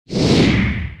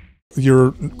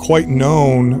You're quite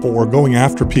known for going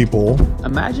after people.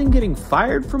 Imagine getting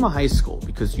fired from a high school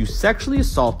because you sexually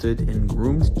assaulted and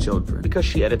groomed children. Because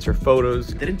she edits her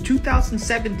photos. That in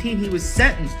 2017 he was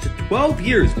sentenced to 12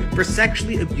 years for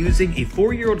sexually abusing a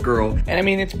 4-year-old girl. And I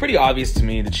mean, it's pretty obvious to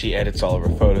me that she edits all of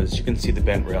her photos. You can see the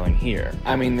bent railing here.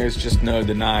 I mean, there's just no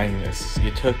denying this.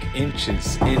 You took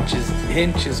inches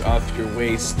off your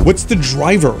waist. What's the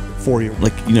driver for you?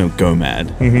 Like, you know, go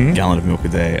mad. Gallon of milk a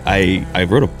day. I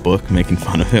wrote a book making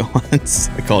fun of it once.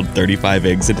 I called 35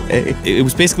 eggs a day. It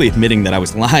was basically admitting that I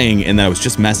was lying and that I was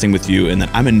just messing with you and that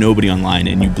I'm a nobody online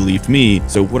and you believed me.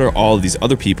 So what are all of these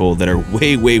other people that are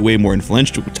way more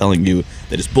influential telling you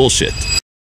that is bullshit?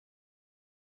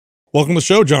 Welcome to the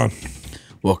show, John.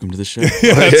 Welcome to the show.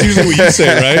 Yeah, that's usually what you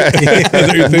say, right?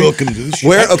 Welcome to the show.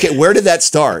 Where did that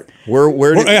start?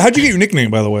 How'd you get your nickname,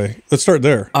 by the way? Let's start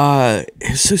there.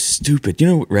 It's so stupid. You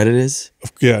know what Reddit is?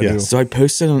 Yeah, I do. So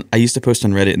I used to post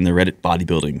on Reddit in the Reddit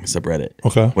bodybuilding subreddit.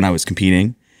 Okay. When I was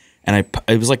competing. And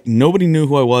it was like nobody knew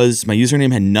who I was. My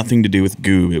username had nothing to do with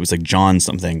Goob. It was like John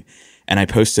something. And I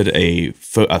posted a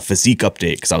physique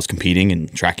update because I was competing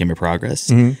and tracking my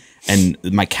progress. And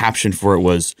my caption for it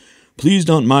was, "Please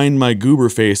don't mind my goober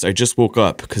face. I just woke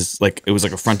up," because like it was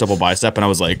like a front double bicep, and I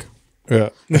was like, yeah.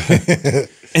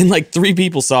 And like 3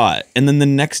 people saw it, and then the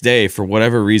next day, for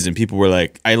whatever reason, people were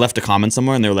like, I left a comment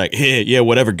somewhere, and they were like, "Hey, yeah,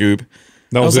 whatever, Goob."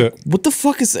 That was it. Like, what the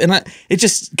fuck is? And it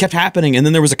just kept happening, and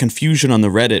then there was a confusion on the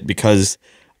Reddit because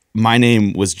my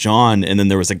name was John, and then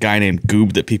there was a guy named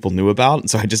Goob that people knew about, and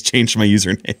so I just changed my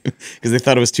username because they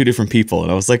thought it was 2 different people,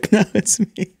 and I was like, no, it's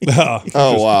me.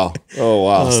 Oh wow!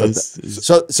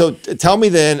 So tell me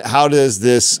then, how does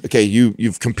this? Okay,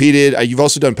 you've competed. You've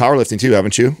also done powerlifting too,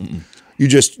 haven't you? You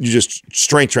just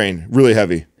strength train really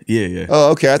heavy. Yeah.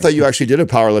 Oh, okay. I thought you actually did a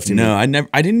powerlifting. No,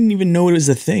 I didn't even know it was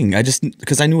a thing. I just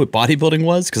because I knew what bodybuilding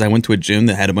was because I went to a gym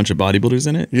that had a bunch of bodybuilders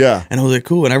in it. Yeah, and I was like,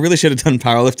 cool. And I really should have done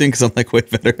powerlifting because I'm like way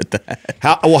better at that.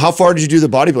 How far did you do the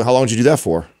bodybuilding? How long did you do that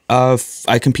for?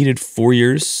 I competed 4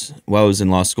 years while I was in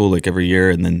law school, like every year,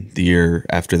 and then the year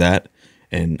after that.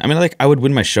 And I mean, like I would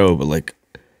win my show, but like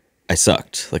I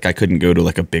sucked. Like I couldn't go to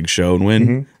like a big show and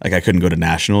win. Like I couldn't go to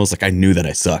nationals. Like I knew that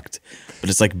I sucked. But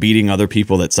it's like beating other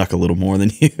people that suck a little more than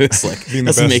you. It's like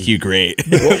doesn't make you great.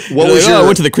 What was I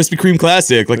went to the Krispy Kreme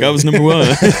Classic. Like I was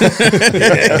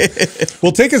 #1.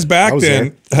 Well, take us back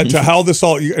then to how this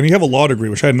all. And you have a law degree,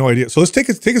 which I had no idea. So let's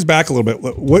take us back a little bit.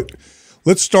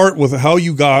 Let's start with how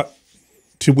you got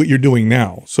to what you're doing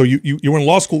now. So you were in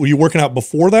law school. Were you working out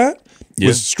before that? Yeah.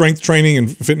 Was strength training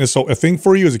and fitness a thing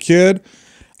for you as a kid?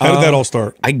 How did that all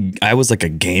start? I was like a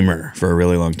gamer for a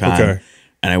really long time. Okay.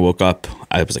 And I woke up,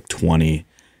 I was like 20,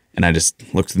 and I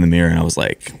just looked in the mirror and I was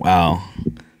like, wow,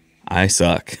 I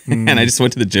suck. And I just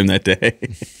went to the gym that day.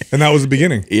 And that was the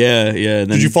beginning? Yeah. Then,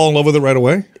 did you fall in love with it right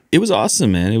away? It was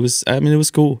awesome, man. It was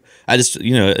cool. I just,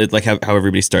 you know, like how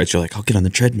everybody starts, you're like, I'll get on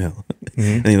the treadmill.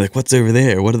 And you're like, what's over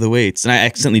there? What are the weights? And I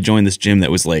accidentally joined this gym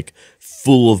that was like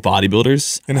full of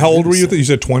bodybuilders. And how old were you? You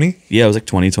said 20? Yeah, I was like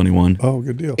 20, 21. Oh,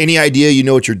 good deal. Any idea you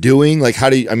know what you're doing? Like how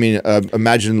do you, I mean,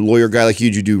 imagine a lawyer guy like you,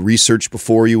 did you do research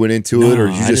before you went into it? Or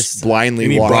did you just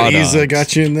blindly walk out? Any buddies that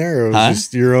got you in there? Or was it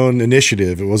just your own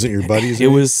initiative? It wasn't your buddies? It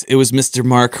was Mr.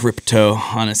 Mark Ripto,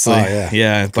 honestly. Oh,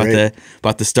 yeah.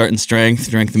 Bought the Start and Strength,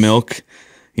 drank the milk,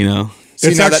 you know.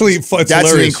 It's actually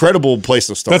that's an incredible place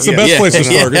to start. That's the best place to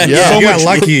start. Yeah. You got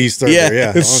lucky you started there.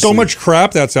 Yeah, there's so much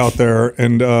crap that's out there,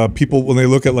 and people when they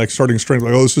look at like starting strength,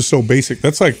 like, oh, this is so basic.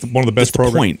 That's like one of the best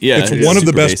programs. Yeah, it's one of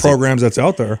the best programs that's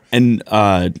out there. And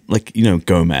like you know,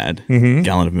 go mad.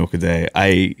 Gallon of milk a day.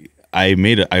 I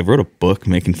wrote a book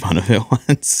making fun of it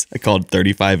once. I called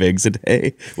 35 eggs a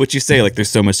day, which you say like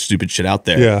there's so much stupid shit out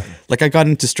there. Yeah. Like I got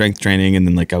into strength training and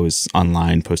then like I was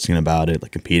online posting about it,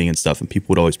 like competing and stuff, and people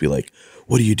would always be like,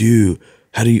 what do you do?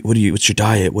 What's your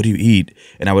diet? What do you eat?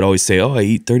 And I would always say, oh, I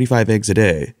eat 35 eggs a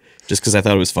day. Just because I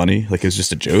thought it was funny, like it was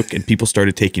just a joke, and people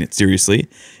started taking it seriously,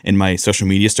 and my social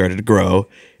media started to grow,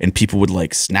 and people would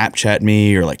like Snapchat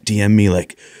me or like DM me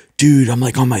like, dude, I'm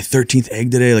like on my 13th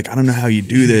egg today, like I don't know how you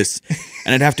do this,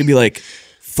 and I'd have to be like,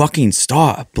 fucking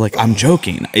stop, like I'm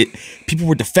joking. People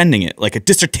were defending it like a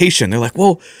dissertation. They're like,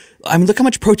 well, I mean, look how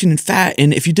much protein and fat,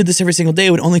 and if you did this every single day,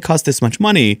 it would only cost this much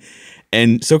money.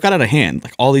 And so it got out of hand.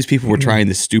 Like all these people were trying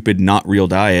this stupid, not real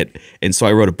diet. And so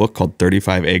I wrote a book called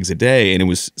 35 Eggs a Day. And it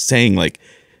was saying like,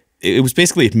 it was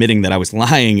basically admitting that I was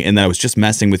lying and that I was just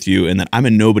messing with you and that I'm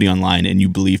a nobody online and you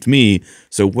believed me.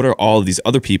 So what are all of these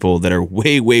other people that are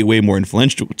way, way, way more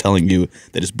influential telling you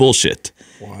that is bullshit?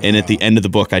 Wow. And at the end of the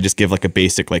book, I just give like a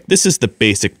basic, like, this is the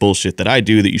basic bullshit that I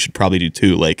do that you should probably do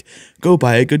too. Like, go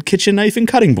buy a good kitchen knife and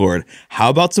cutting board. How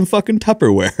about some fucking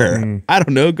Tupperware? I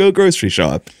don't know, go grocery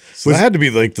shop. So that had to be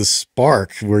like the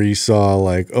spark where you saw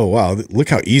like, oh wow, look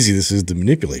how easy this is to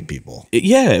manipulate people.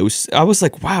 It was. I was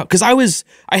like, wow, because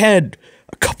I had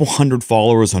a couple hundred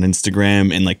followers on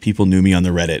Instagram, and like people knew me on the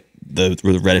Reddit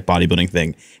bodybuilding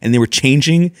thing, and they were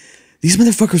changing. These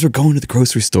motherfuckers were going to the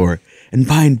grocery store and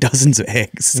buying dozens of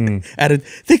eggs.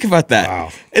 Think about that.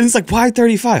 Wow. And it's like, why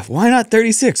 35? Why not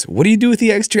 36? What do you do with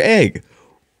the extra egg?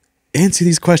 Answer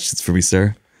these questions for me,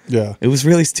 sir. Yeah, it was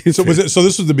really stupid. So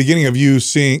this was the beginning of you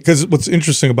seeing, because what's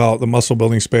interesting about the muscle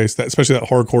building space, that especially that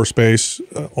hardcore space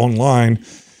online,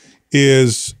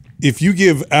 is if you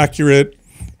give accurate,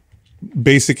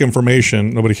 basic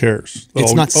information, nobody cares.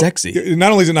 It's not sexy.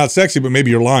 Not only is it not sexy, but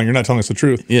maybe you're lying. You're not telling us the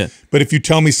truth. Yeah. But if you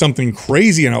tell me something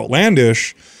crazy and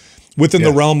outlandish within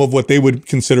the realm of what they would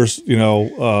consider, you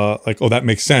know, like, oh, that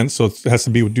makes sense. So it has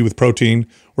to do with protein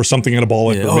or something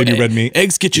anabolic or maybe red meat.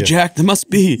 Eggs get you jacked. There must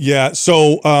be. Yeah.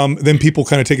 So then people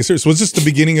kind of take it serious. So it's just the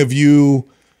beginning of you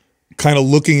kind of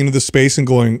looking into the space and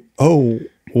going, oh,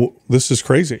 well, this is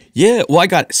crazy. Yeah. Well, I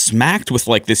got smacked with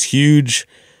like this huge,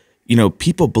 you know,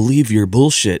 people believe your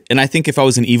bullshit. And I think if I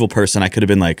was an evil person, I could have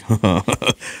been like,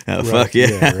 fuck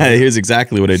yeah, right. Here's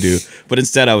exactly what I do. But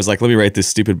instead I was like, let me write this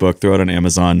stupid book, throw it on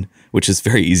Amazon, which is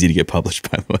very easy to get published,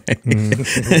 by the way.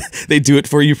 They do it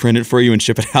for you, print it for you, and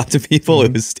ship it out to people.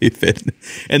 It was stupid.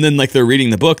 And then like they're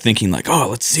reading the book thinking like, oh,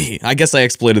 let's see. I guess I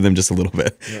exploited them just a little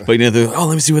bit. But you know, they're, oh,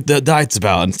 let me see what the diet's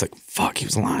about. And it's like, fuck, he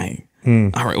was lying.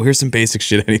 All right, well, here's some basic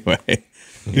shit anyway.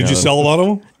 Did you sell a lot of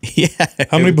them? Yeah.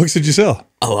 How many books did you sell?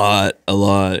 A lot.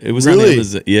 It was really? on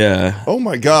Amazon. Yeah. Oh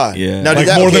my god. Yeah. Now, Like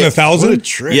more than 1,000?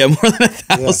 Yeah, more than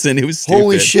 1,000. It was stupid.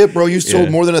 Holy shit, bro! You sold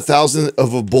more than 1,000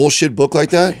 of a bullshit book like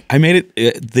that. I made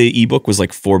it. The ebook was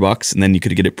like $4, and then you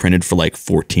could get it printed for like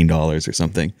 $14 or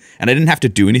something. And I didn't have to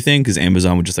do anything because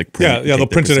Amazon would just like print. Yeah, they'll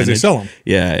print it as they sell them.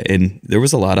 Yeah, and there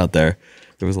was a lot out there.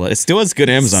 There was a lot. It still has good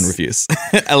Amazon reviews.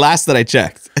 Last that I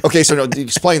checked. Okay, so no,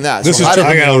 explain that. This so is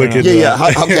I gotta look into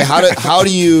that. How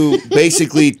do you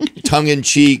basically tongue in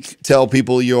cheek tell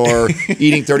people you're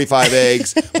eating 35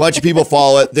 eggs? A bunch of people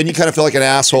follow it. Then you kind of feel like an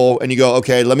asshole, and you go,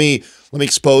 okay, let me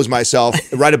expose myself,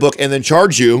 write a book, and then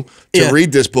charge you to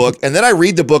read this book. And then I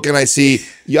read the book and I see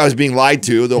I was being lied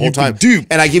to the whole time.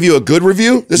 And I give you a good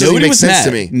review. This doesn't make sense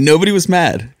to me. Nobody was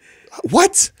mad.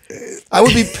 What? I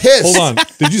would be pissed. Hold on.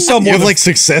 Did you sell more You have than like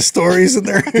success stories in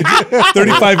there?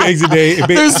 35 eggs a day?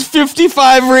 There's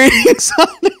 55 ratings on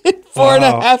it.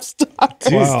 4.5 stars.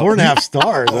 Dude, 4.5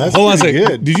 stars. That's Hold on a pretty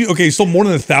second. good. You sold more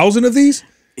than 1,000 of these?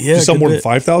 Yeah. Did you sell more than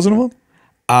 5,000 of them?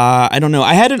 I don't know.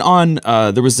 I had it on.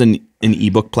 There was an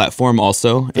ebook platform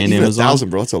also, and Amazon. 1,000,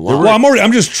 bro. That's a lot. Well,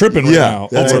 I'm just tripping right now.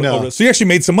 I know. So you actually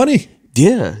made some money.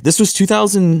 Yeah, this was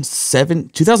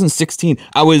 2016.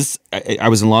 I was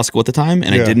in law school at the time,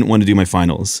 and I didn't want to do my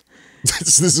finals.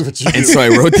 This is what you do. And so I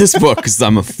wrote this book because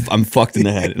I'm fucked in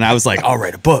the head, and I was like, I'll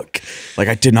write a book. Like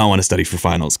I did not want to study for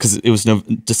finals because it was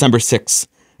December 6th.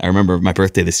 I remember my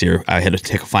birthday this year. I had to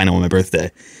take a final on my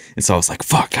birthday, and so I was like,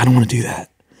 fuck, I don't want to do that.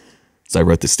 So I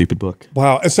wrote this stupid book.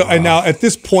 Wow. And so and now at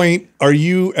this point, are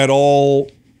you at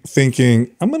all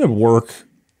thinking I'm going to work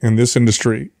in this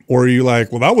industry? Or are you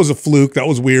like, well, that was a fluke. That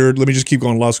was weird. Let me just keep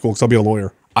going to law school because I'll be a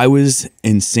lawyer. I was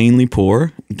insanely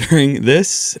poor during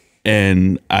this,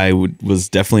 and I was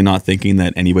definitely not thinking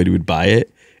that anybody would buy it.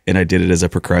 And I did it as a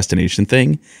procrastination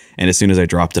thing. And as soon as I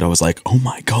dropped it, I was like, oh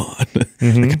my God,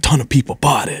 like a ton of people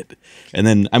bought it. And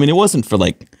then, I mean, it wasn't for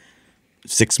like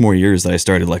 6 more years that I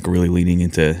started like really leaning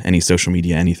into any social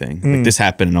media, anything. Like this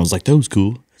happened, and I was like, that was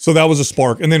cool. So that was a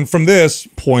spark. And then from this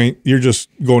point, you're just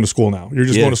going to school now. You're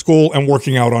just going to school and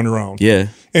working out on your own. Yeah.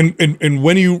 And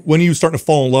when are you starting to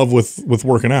fall in love with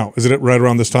working out? Is it right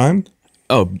around this time?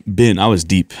 Oh, I was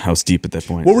deep. I was deep at that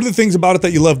point. What were the things about it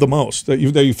that you loved the most, that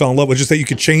you fell in love with? Just that you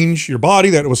could change your body,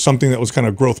 that it was something that was kind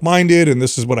of growth minded, and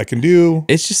this is what I can do?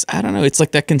 It's just, I don't know. It's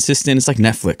like that consistent. It's like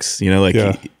Netflix, you know, like,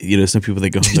 you know, some people, they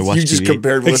go to watch You just TV.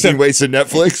 compared lifting weights to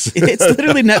Netflix? It's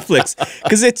literally Netflix.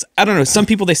 Because it's, I don't know, some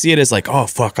people, they see it as like, oh,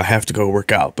 fuck, I have to go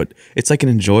work out. But it's like an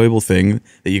enjoyable thing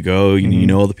that you go, you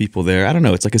know all the people there. I don't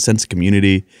know. It's like a sense of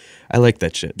community. I like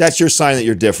that shit. That's your sign that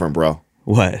you're different, bro.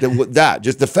 What? That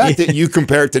just the fact that you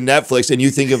compare it to Netflix and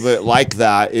you think of it like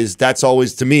that that's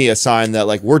always to me a sign that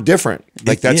like we're different.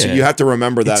 Like that's you have to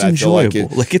remember that. It's I feel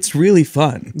enjoyable. Like it's really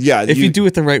fun. Yeah, if you do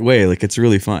it the right way, like it's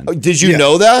really fun. Did you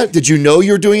know that? Did you know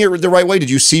you're doing it the right way? Did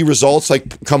you see results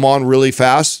like come on really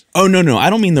fast? Oh no, I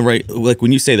don't mean the right. Like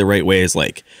when you say the right way is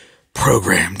like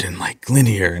programmed and like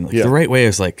linear, and like the right way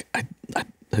is like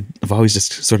I've always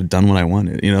just sort of done what I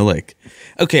wanted, you know, like,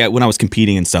 okay, when I was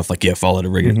competing and stuff, like, followed a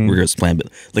rigorous plan, but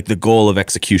like the goal of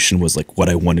execution was like what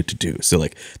I wanted to do. So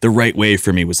like the right way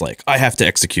for me was like, I have to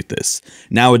execute this.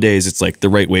 Nowadays, it's like the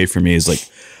right way for me is like,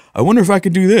 I wonder if I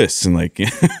could do this and like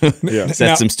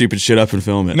set some stupid shit up and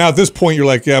film it. Now at this point, you're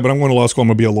like, yeah, but I'm going to law school. I'm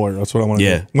going to be a lawyer. That's what I want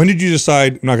to do. When did you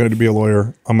decide I'm not going to be a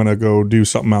lawyer? I'm going to go do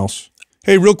something else.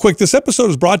 Hey, real quick, this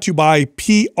episode is brought to you by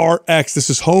PRx. This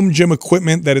is home gym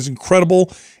equipment that is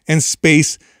incredible and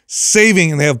space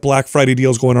saving, and they have Black Friday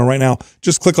deals going on right now.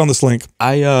 Just click on this link.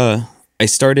 I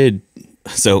started,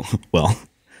 I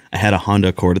had a Honda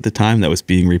Accord at the time that was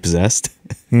being repossessed.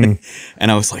 And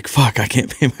I was like, fuck, I can't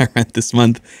pay my rent this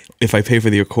month. If I pay for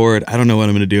the Accord, I don't know what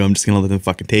I'm going to do. I'm just going to let them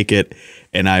fucking take it.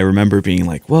 And I remember being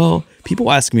like, well,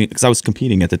 people ask me, because I was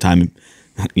competing at the time,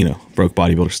 you know, broke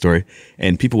bodybuilder story.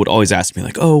 And people would always ask me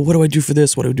like, oh, what do I do for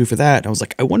this? What do I do for that? And I was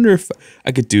like, I wonder if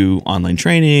I could do online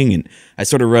training. And I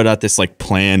sort of wrote out this like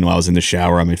plan while I was in the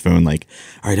shower on my phone. Like,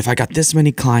 all right, if I got this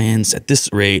many clients at this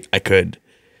rate, I could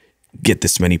get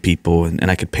this many people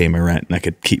and I could pay my rent and I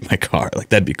could keep my car. Like,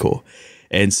 that'd be cool.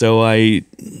 And so I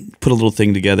put a little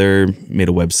thing together, made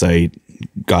a website,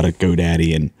 got a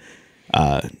GoDaddy, and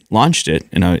launched it,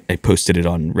 and I posted it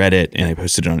on Reddit and I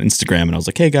posted it on Instagram, and I was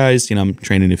like, hey guys, you know, I'm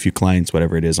training a few clients,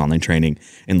 whatever it is, online training,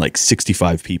 and like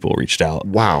 65 people reached out.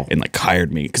 Wow. And like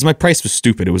hired me because my price was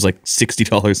stupid. It was like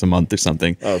 $60 a month or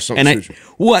something. Oh, so and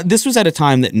this was at a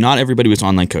time that not everybody was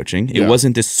online coaching. It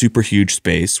wasn't this super huge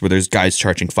space where there's guys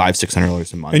charging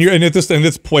 $500-$600 a month. And at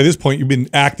this point you've been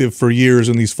active for years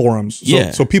in these forums.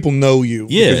 So people know you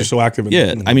because you're so active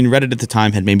in them. I mean, Reddit at the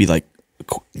time had maybe like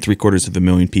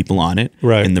 750,000 people on it,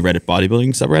 in the Reddit bodybuilding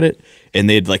subreddit, and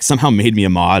they'd like somehow made me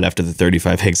a mod after the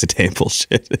 35 eggs a day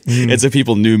bullshit. And so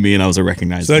people knew me and I was a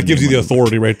recognized. So that gives you the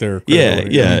authority right there.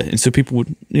 Yeah. And so people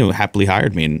would, you know, happily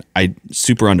hired me, and I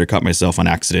super undercut myself on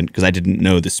accident because I didn't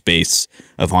know the space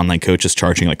of online coaches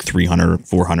charging like $300,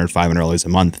 $400, $500 a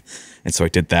month. And so I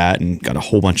did that and got a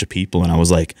whole bunch of people, and I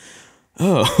was like,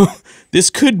 oh, this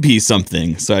could be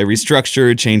something. So I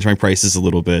restructured, changed my prices a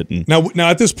little bit. And now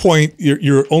at this point,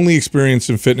 your only experience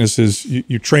in fitness is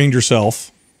you trained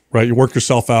yourself, right? You work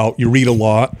yourself out. You read a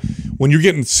lot. When you're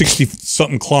getting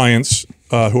 60-something clients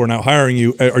who are now hiring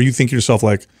you, are you thinking to yourself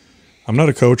like, I'm not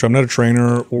a coach, I'm not a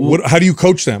trainer? Or how do you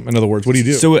coach them? In other words, what do you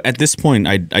do? So at this point,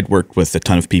 I'd worked with a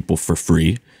ton of people for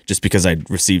free. Just because I'd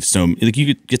received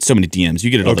you get so many DMs, you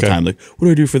get it all the time. Like, what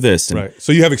do I do for this? And right.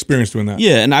 So you have experience doing that.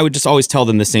 Yeah, and I would just always tell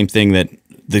them the same thing that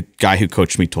the guy who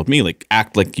coached me told me, like,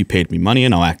 act like you paid me money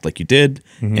and I'll act like you did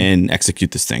and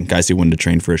execute this thing. Guys who wanted to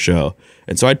train for a show.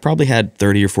 And so I'd probably had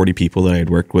 30 or 40 people that I had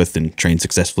worked with and trained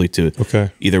successfully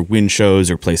to either win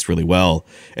shows or place really well.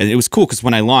 And it was cool because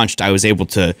when I launched, I was able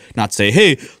to not say,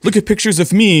 hey, look at pictures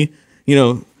of me, you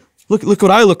know, look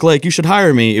what I look like, you should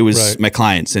hire me. It was my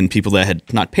clients and people that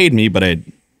had not paid me, but I had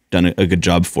done a good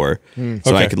job for.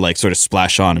 So I could like sort of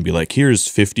splash on and be like, here's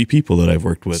 50 people that I've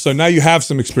worked with. So now you have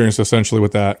some experience essentially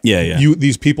with that. Yeah.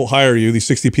 These people hire you, these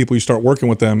 60 people, you start working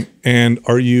with them, and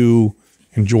are you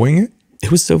enjoying it? It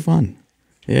was so fun.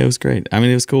 Yeah, it was great. I mean,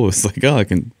 it was cool. It's like, oh, I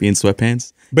can be in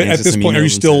sweatpants. But at this point, are you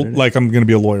still like, I'm going to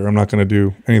be a lawyer, I'm not going to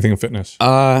do anything in fitness?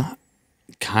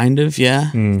 Kind of, yeah.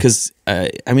 Because,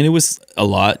 I mean, it was a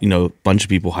lot, you know, a bunch of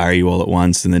people hire you all at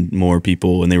once and then more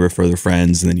people and they refer their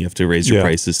friends and then you have to raise your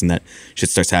prices and that shit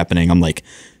starts happening. I'm like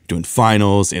doing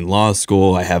finals in law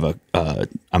school. I have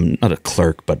I'm not a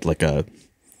clerk, but like a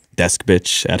desk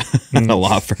bitch at a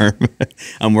law firm.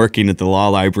 I'm working at the law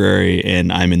library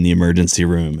and I'm in the emergency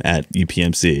room at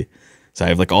UPMC. So I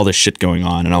have like all this shit going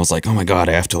on and I was like, oh my God,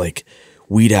 I have to like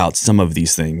weed out some of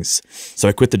these things. So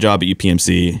I quit the job at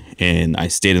UPMC and I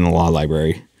stayed in the law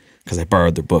library because I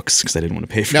borrowed their books because I didn't want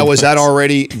to pay for them. Now, was that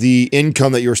already the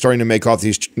income that you were starting to make off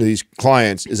these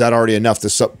clients? Is that already enough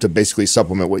to basically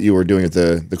supplement what you were doing at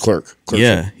the clerk?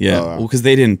 Yeah. Well, because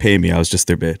they didn't pay me. I was just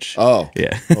their bitch. Oh.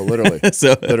 Yeah. Oh, literally.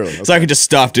 So I could just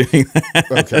stop doing that.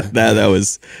 Okay.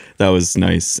 that was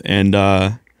nice. And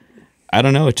I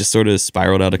don't know, it just sort of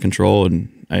spiraled out of control and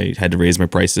I had to raise my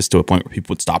prices to a point where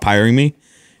people would stop hiring me.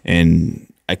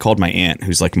 And I called my aunt,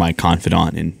 who's like my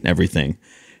confidant in everything.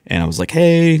 And I was like,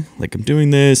 hey, like I'm doing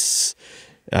this.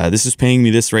 This is paying me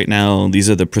this right now. These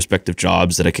are the prospective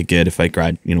jobs that I could get if I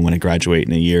when I graduate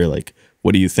in a year. Like,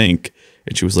 what do you think?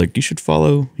 And she was like, you should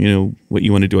follow, you know, what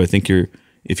you want to do. I think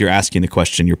if you're asking the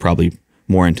question, you're probably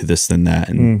more into this than that.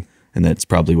 And and that's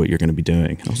probably what you're going to be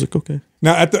doing. And I was like, okay.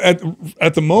 Now, at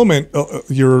the moment,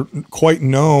 you're quite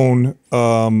known,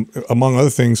 among other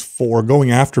things, for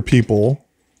going after people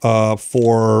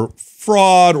for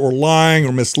fraud or lying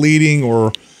or misleading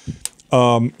or,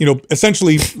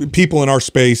 essentially people in our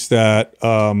space that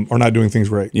are not doing things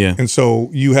right. Yeah. And so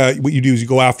what you do is you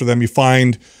go after them, you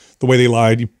find the way they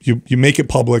lied, you make it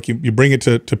public, you bring it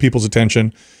to people's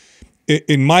attention.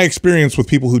 In my experience with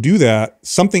people who do that,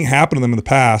 something happened to them in the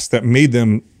past that made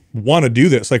them want to do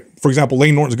this. Like, for example,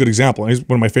 Lane Norton's a good example. He's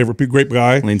one of my favorite, great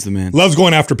guy. Lane's the man. Loves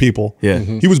going after people. Yeah.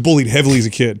 He was bullied heavily as a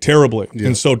kid, terribly. Yeah.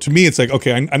 And so to me, it's like,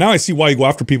 okay, now I see why you go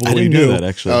after people the way you do. That,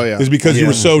 actually. Oh, yeah. Is because you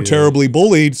were so terribly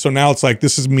bullied. So now it's like,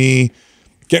 this is me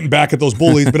getting back at those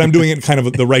bullies, but I'm doing it in kind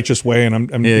of the righteous way. And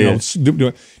I'm doing.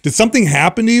 Did something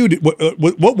happen to you?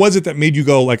 What was it that made you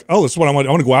go like, oh, this is what I want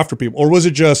to go after people? Or was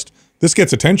it just, this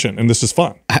gets attention and this is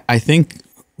fun? I think.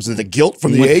 Was it the guilt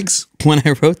from the eggs? When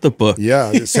I wrote the book.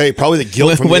 Yeah, say probably the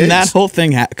guilt from the eggs. When that whole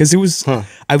thing happened, because it was,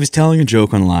 I was telling a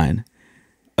joke online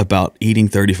about eating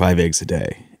 35 eggs a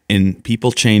day, and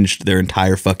people changed their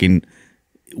entire fucking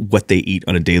what they eat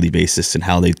on a daily basis and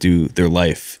how they do their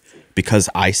life because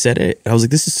I said it. I was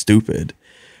like, this is stupid.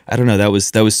 I don't know. That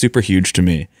was super huge to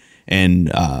me.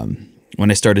 And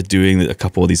when I started doing a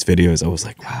couple of these videos, I was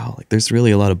like, wow, like there's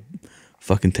really a lot of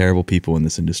fucking terrible people in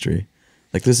this industry.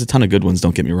 Like there's a ton of good ones,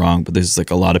 don't get me wrong, but there's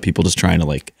like a lot of people just trying to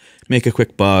like make a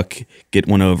quick buck, get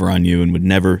one over on you, and would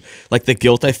never, like the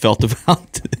guilt I felt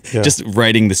about just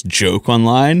writing this joke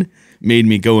online made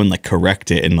me go and like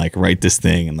correct it and like write this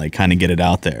thing and like kind of get it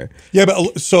out there. Yeah,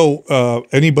 but so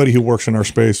anybody who works in our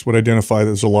space would identify that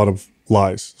there's a lot of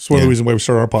lies. It's one of the reasons why we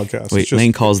started our podcast. Wait,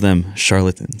 Lane calls them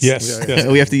charlatans. Yes, yes.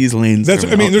 We have to use Lane's. That's.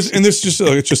 I mean, it's just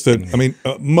that. I mean,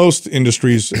 most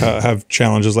industries have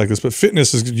challenges like this, but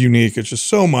fitness is unique. It's just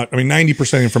so much. I mean,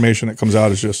 90% of information that comes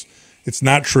out is just, it's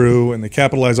not true, and they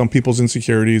capitalize on people's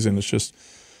insecurities, and it's just,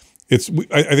 I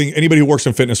think anybody who works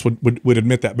in fitness would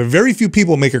admit that. But very few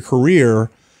people make a career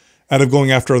out of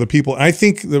going after other people. And I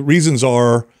think the reasons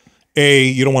are,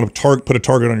 you don't want to put a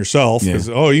target on yourself because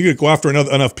you could go after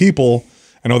enough people.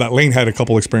 I know that Lane had a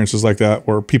couple experiences like that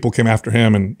where people came after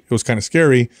him and it was kind of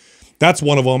scary. That's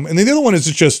one of them. And then the other one is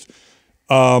just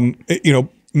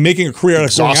making a career out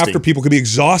of going after people could be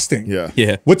exhausting.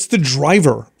 Yeah. What's the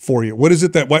driver for you? What is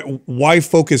it that why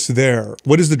focus there?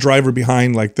 What is the driver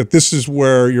behind like that? This is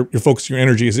where your focus, your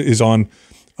energy is on.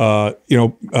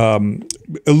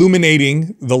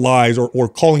 Illuminating the lies or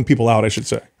calling people out, I should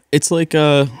say. It's like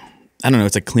I don't know,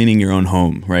 it's like cleaning your own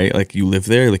home, right? Like you live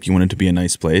there, like you want it to be a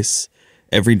nice place.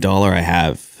 Every dollar I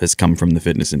have has come from the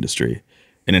fitness industry,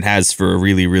 and it has for a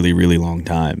really, really, really long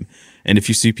time. And if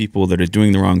you see people that are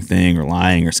doing the wrong thing or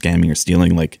lying or scamming or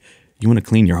stealing, like you want to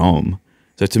clean your home.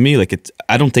 So to me, like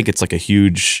I don't think it's like a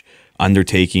huge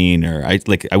undertaking, or I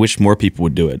wish more people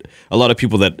would do it. A lot of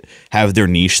people that have their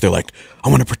niche, they're like, I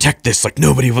want to protect this. Like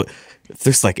if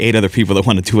there's like 8 other people that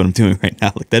want to do what I'm doing right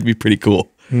now, like that'd be pretty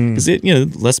cool. Because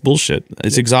less bullshit.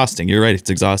 It's exhausting. You're right. It's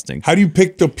exhausting. How do you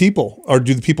pick the people? Or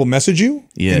do the people message you?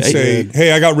 Yeah. And say,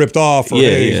 hey, I got ripped off. Or,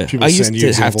 hey, I used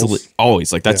to have to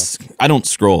always like that's. Yeah. I don't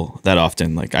scroll that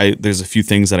often. Like there's a few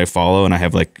things that I follow, and I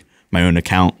have like my own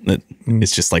account that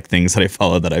it's just like things that I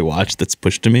follow that I watch that's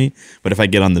pushed to me. But if I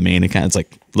get on the main account, it's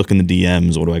like look in the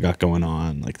DMs. What do I got going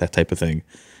on? Like that type of thing.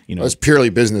 It's purely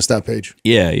business, that page.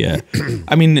 Yeah.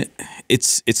 I mean,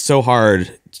 it's so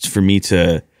hard for me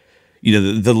to.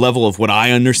 The level of what I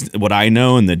understand, what I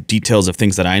know, and the details of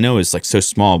things that I know is like so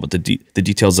small, but the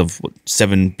details of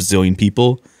 7 bazillion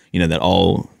people, that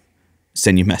all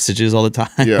send you messages all the time.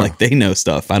 Yeah. Like they know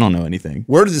stuff. I don't know anything.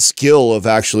 Where did the skill of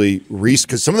actually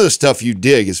because some of the stuff you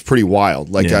dig is pretty wild.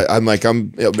 Like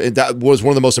that was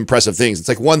one of the most impressive things. It's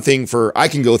like one thing I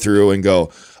can go through and go,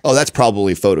 oh, that's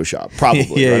probably Photoshop,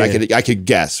 probably. Right? I could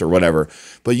guess or whatever.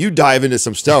 But you dive into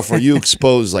some stuff where you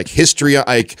expose like history.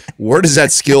 Like where does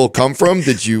that skill come from?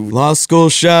 Did you law school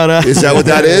shout out? Is that what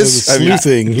that is?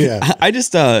 Sleuthing. I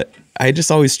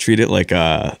just always treat it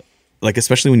like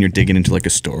especially when you're digging into like a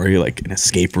story, like an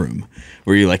escape room,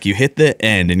 where you hit the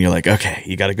end and you're like, okay,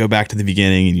 you got to go back to the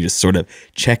beginning, and you just sort of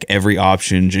check every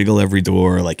option, jiggle every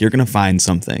door, like you're gonna find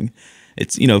something.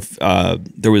 It's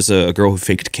there was a girl who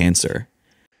faked cancer.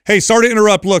 Hey, sorry to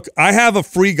interrupt. Look, I have a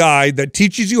free guide that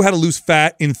teaches you how to lose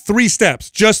fat in 3 steps,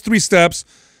 just 3 steps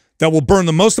that will burn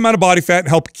the most amount of body fat and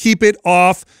help keep it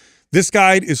off. This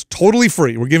guide is totally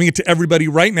free. We're giving it to everybody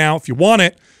right now. If you want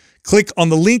it, click on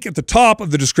the link at the top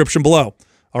of the description below.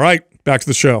 All right, back to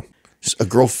the show. A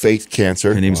girl faked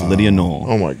cancer. Her name's Lydia Knoll.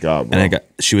 Oh my God, bro. And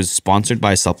she was sponsored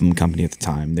by a supplement company at the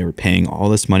time. They were paying all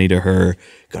this money to her,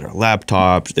 got her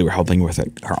laptop. They were helping with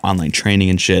her online training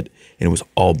and shit. and it was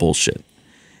all bullshit.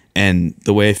 And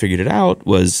the way I figured it out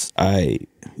was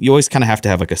you always kind of have to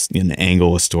have like an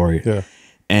angle, a story. Yeah.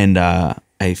 And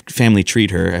I family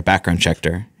treed her, I background checked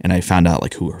her, and I found out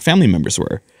like who her family members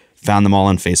were. Found them all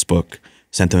on Facebook,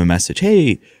 sent them a message.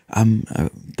 Hey, I'm a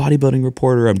bodybuilding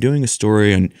reporter. I'm doing a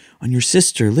story on your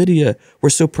sister, Lydia. We're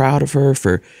so proud of her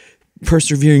for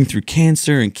persevering through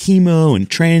cancer and chemo and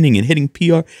training and hitting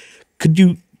PR. Could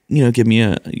you, give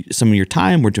me some of your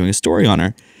time? We're doing a story on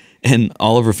her. And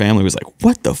all of her family was like,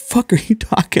 what the fuck are you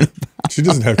talking about? She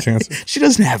doesn't have cancer. She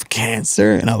doesn't have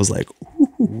cancer. And I was like,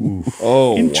 ooh,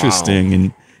 Oh, interesting. wow.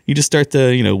 And you just start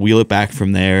to, wheel it back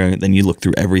from there. And then you look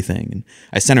through everything. And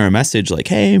I sent her a message like,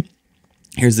 hey,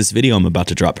 here's this video I'm about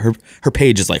to drop. Her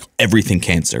page is like everything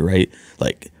cancer, right?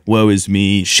 Like, woe is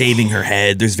me, shaving her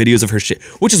head. There's videos of her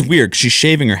which is weird. She's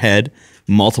shaving her head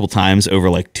multiple times over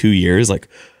like 2 years. Like,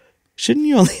 shouldn't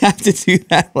you only have to do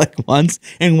that like once?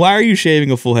 And why are you shaving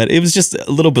a full head? It was just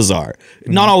a little bizarre.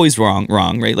 Not always wrong,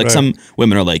 right? Like some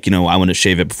women are like, I want to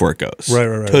shave it before it goes.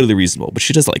 Right. Totally reasonable. But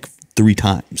she does it like 3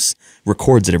 times,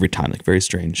 records it every time, like very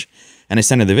strange. And I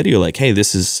sent her the video like, hey,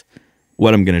 this is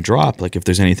what I'm going to drop. Like if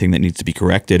there's anything that needs to be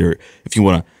corrected, or if you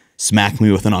want to smack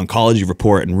me with an oncology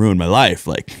report and ruin my life,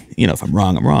 like, if I'm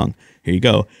wrong, I'm wrong. Here you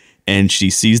go. And she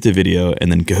sees the video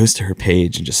and then goes to her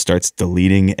page and just starts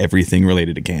deleting everything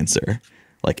related to cancer,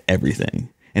 like everything.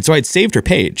 And so I'd saved her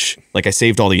page. Like I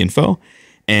saved all the info,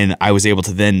 and I was able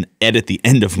to then edit the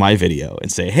end of my video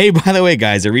and say, hey, by the way,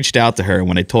 guys, I reached out to her. And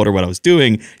when I told her what I was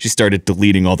doing, she started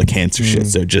deleting all the cancer shit.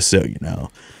 So just so you know.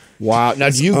 Wow. Now,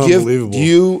 do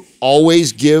you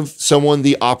always give someone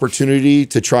the opportunity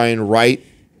to try and right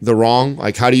the wrong?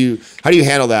 Like, how do you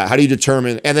handle that? How do you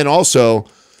determine? And then also,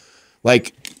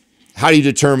 like, how do you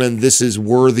determine this is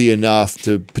worthy enough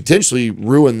to potentially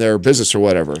ruin their business or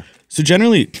whatever? So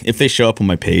generally, if they show up on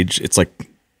my page, it's like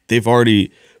they've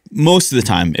already, most of the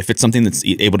time, if it's something that's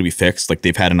able to be fixed, like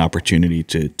they've had an opportunity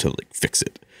to like fix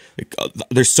it. Like,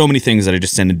 there's so many things that I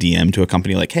just send a DM to a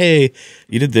company like, hey,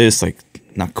 you did this, like,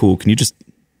 not cool. Can you just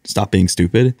stop being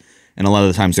stupid? And a lot of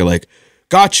the times they're like,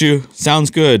 got you. Sounds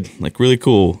good. Like, really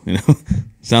cool.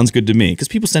 Sounds good to me. Because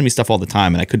people send me stuff all the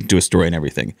time, and I couldn't do a story and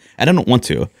everything. And I don't want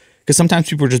to. Because sometimes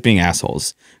people are just being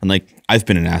assholes. And like, I've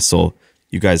been an asshole.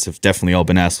 You guys have definitely all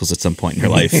been assholes at some point in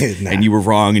your life. And you were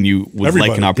wrong, and you would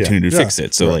like an opportunity to fix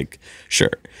it. So like,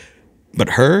 sure. But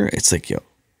her, it's like, yo,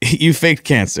 you faked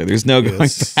cancer. There's no going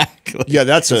back. Like, yeah,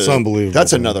 that's unbelievable.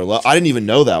 That's another level. I didn't even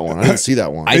know that one. I didn't see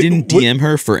that one. I didn't DM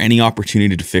her for any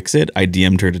opportunity to fix it. I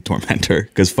DM'd her to torment her,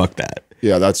 because fuck that.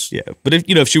 Yeah, that's But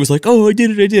if she was like, oh, I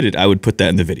did it, I would put that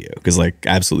in the video, because like,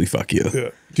 absolutely fuck you. Yeah.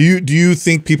 Do you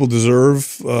think people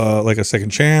deserve like a second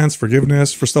chance,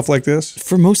 forgiveness for stuff like this?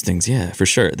 For most things, yeah, for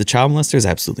sure. The child molesters,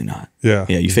 absolutely not. Yeah.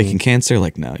 Yeah, you faking cancer,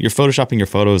 like, no. You're photoshopping your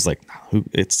photos, like, no,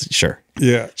 it's sure.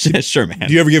 Yeah. Sure, man.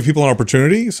 Do you ever give people an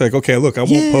opportunity? It's like, okay, look, I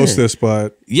won't post this,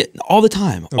 but yeah, all the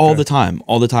time, all the time.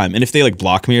 And if they like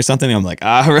block me or something, I'm like,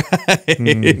 all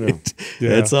right,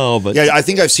 that's all. But yeah, I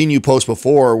think I've seen you post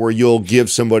before where you'll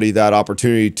give somebody that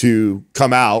opportunity to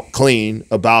come out clean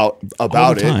about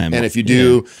it, and if you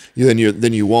do, then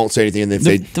you won't say anything. And if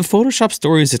the Photoshop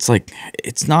stories, it's like,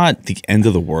 it's not the end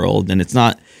of the world, and it's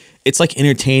like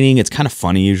entertaining. It's kind of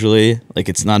funny usually. Like,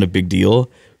 it's not a big deal.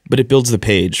 But it builds the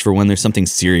page for when there's something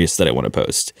serious that I want to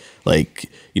post.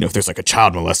 Like, if there's like a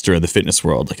child molester in the fitness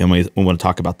world, like I want to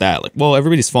talk about that. Like, well,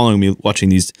 everybody's following me watching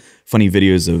these funny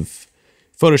videos of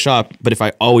Photoshop. But if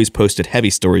I always posted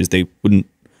heavy stories, they wouldn't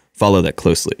follow that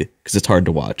closely, because it's hard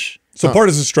to watch. So part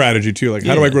is a strategy too. Like,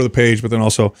 how do I grow the page? But then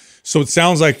also, so it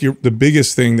sounds like the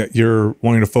biggest thing that you're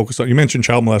wanting to focus on. You mentioned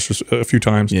child molesters a few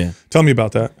times. Yeah. Tell me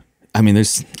about that. I mean,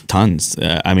 there's tons.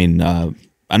 I don't know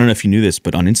if you knew this,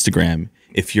 but on Instagram,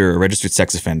 if you're a registered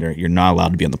sex offender, you're not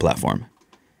allowed to be on the platform.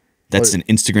 That's an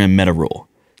Instagram meta rule.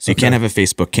 So you can't have a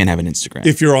Facebook, can't have an Instagram.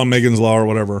 If you're on Megan's Law or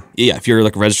whatever. Yeah, if you're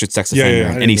like a registered sex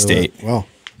offender in any state. Wow.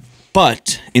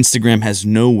 But Instagram has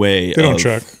no way They don't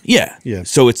check. Yeah.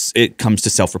 So it comes to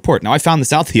self-report. Now, I found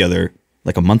this out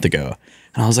like a month ago.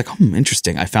 And I was like,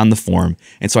 interesting. I found the form.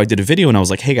 And so I did a video, and I was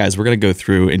like, hey guys, we're going to go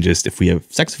through and just, if we have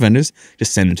sex offenders,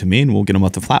 just send them to me and we'll get them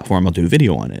off the platform. I'll do a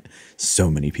video on it.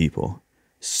 So many people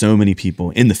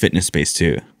in the fitness space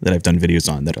too that I've done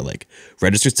videos on that are like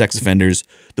registered sex offenders.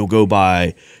 They'll go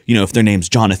by, if their name's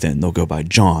Jonathan, they'll go by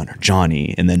John or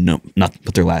Johnny, and then not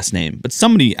put their last name. But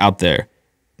somebody out there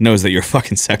knows that you're a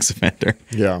fucking sex offender.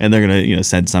 Yeah. And they're going to,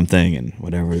 send something and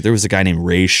whatever. There was a guy named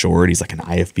Ray Short. He's like an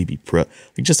IFBB pro. Like,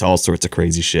 just all sorts of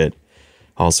crazy shit.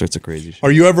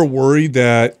 Are you ever worried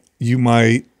that you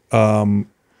might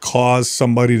cause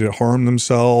somebody to harm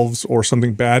themselves or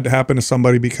something bad to happen to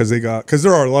somebody because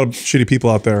there are a lot of shitty people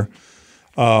out there.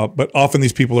 But often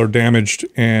these people are damaged,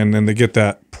 and then they get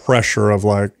that pressure of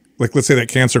like let's say that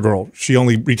cancer girl, she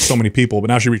only reached so many people, but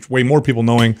now she reached way more people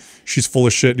knowing she's full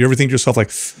of shit. Do you ever think to yourself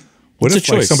like, what if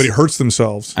like somebody hurts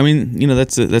themselves? I mean, you know,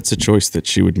 that's a choice that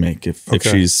she would make if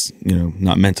she's, you know,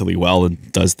 not mentally well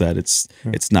and does that. It's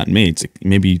not me. It's like,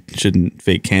 maybe you shouldn't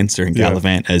fake cancer and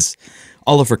gallivant, as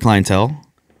all of her clientele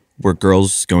were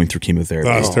girls going through chemotherapy.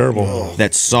 That's terrible.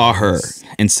 That saw her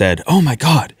and said, "Oh my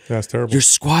God, that's terrible. You're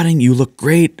squatting. You look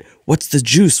great. What's the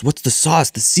juice? What's the sauce?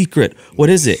 The secret?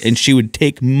 What is it?" And she would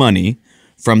take money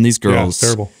from these girls.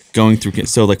 Terrible. Going through,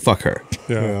 so like fuck her.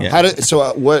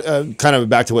 What kind of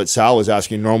back to what Sal was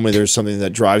asking? Normally, there's something that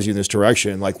drives you in this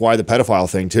direction. Like, why the pedophile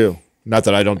thing too? Not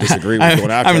that I don't disagree with going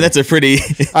after. I mean, that's a pretty,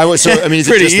 is pretty it just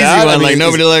easy that? one. I mean, like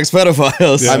nobody likes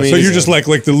pedophiles. Yeah, I mean, so you're just like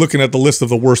looking at the list of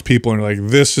the worst people, and you're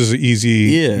like, this is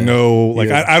easy. No, like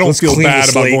I don't feel bad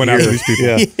about going after these people.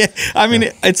 Yeah. I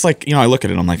mean, it's like, you know, I look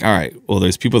at it, I'm like, all right, well,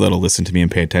 there's people that'll listen to me and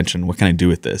pay attention. What can I do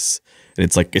with this? And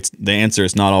it's like, the answer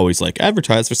is not always like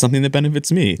advertise for something that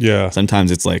benefits me. Yeah. Sometimes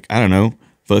it's like, I don't know,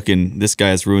 fucking this guy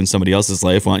has ruined somebody else's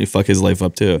life. Why don't you fuck his life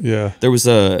up too? Yeah. There was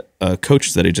a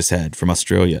coach that I just had from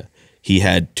Australia. He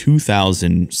had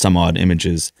 2,000 some odd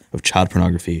images of child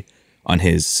pornography on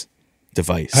his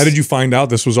device. How did you find out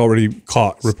this was already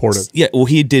reported? Yeah, well,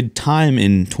 he did time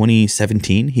in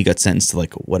 2017. He got sentenced to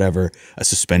like whatever, a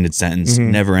suspended sentence,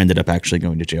 never ended up actually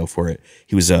going to jail for it.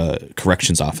 He was a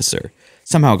corrections officer.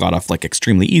 Somehow got off like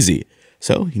extremely easy.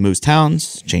 So he moves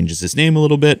towns, changes his name a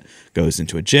little bit, goes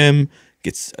into a gym,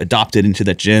 gets adopted into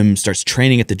that gym, starts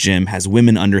training at the gym, has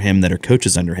women under him that are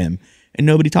coaches under him, and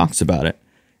nobody talks about it.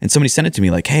 And somebody sent it to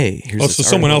me like, hey, here's this so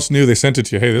someone else knew, they sent it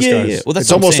to you. Hey, this guy's. Yeah. Well, that's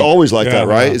it's almost always like that,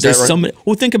 right? Is There's that right? somebody.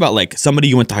 Well, think about like somebody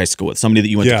you went to high school with, somebody that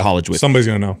you went to college with. Somebody's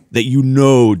gonna know that you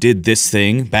know did this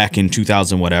thing back in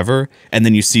 2000 whatever, and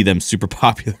then you see them super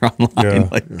popular online.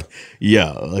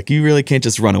 Like you really can't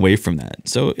just run away from that.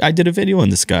 So I did a video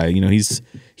on this guy. You know,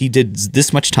 he did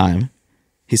this much time.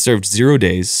 He served 0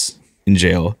 days in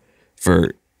jail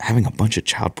for having a bunch of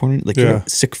child porn, like you're a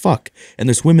sick fuck, and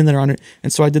there's women that are on it.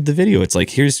 And so I did the video. It's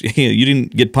like, here's, you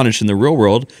didn't get punished in the real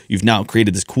world. You've now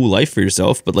created this cool life for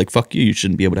yourself, but like, fuck you, you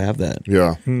shouldn't be able to have that.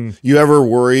 Yeah. You ever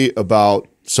worry about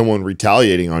someone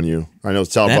retaliating on you? I know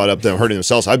Sal brought up them hurting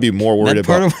themselves. I'd be more worried about.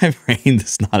 Part of my brain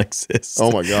does not exist.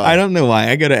 Oh my God. I don't know why.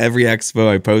 I go to every expo.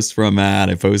 I post where I'm at.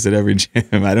 I post at every gym.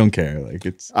 I don't care. Like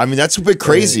it's. I mean, that's a bit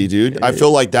crazy, dude. I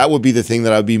feel like that would be the thing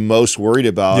that I'd be most worried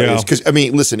about. Because I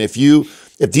mean, listen, if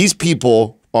these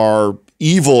people are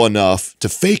evil enough to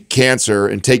fake cancer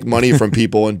and take money from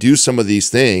people and do some of these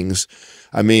things,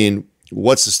 I mean,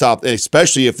 what's to stop?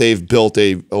 Especially if they've built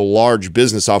a large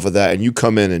business off of that, and you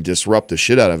come in and disrupt the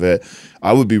shit out of it.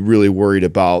 I would be really worried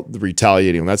about the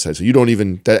retaliating on that side. So you don't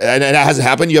even, and it hasn't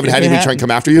happened. You haven't had anybody try and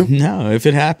come after you. No, if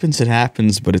it happens, it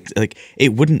happens. But it's like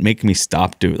it wouldn't make me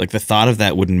stop doing. Like the thought of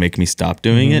that wouldn't make me stop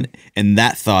doing it. And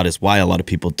that thought is why a lot of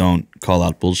people don't call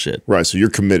out bullshit. Right. So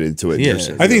you're committed to it. Yeah.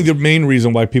 I think the main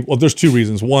reason why people, well, there's two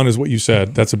reasons. One is what you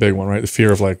said. That's a big one, right? The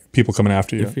fear of like people coming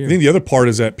after you. I think the other part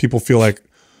is that people feel like,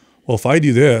 well, if I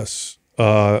do this,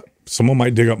 someone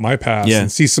might dig up my past and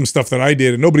see some stuff that I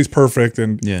did, and nobody's perfect.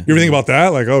 And you ever think about that?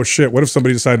 Like, oh shit, what if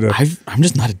somebody decided to? I'm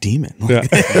just not a demon. Yeah.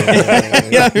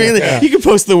 You can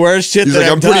post the worst shit. He's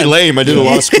like, I'm pretty lame. I did a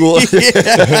lot of school.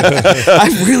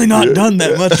 I've really not done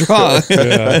that much wrong.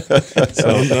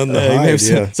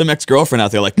 Some ex-girlfriend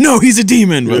out there like, no, he's a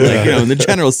demon, but like, you know, in the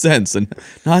general sense, and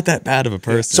not that bad of a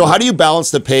person. So how do you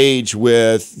balance the page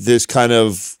with this kind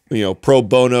of, you know, pro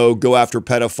bono, go after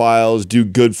pedophiles, do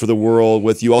good for the world,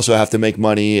 with you also have to make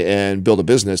money and build a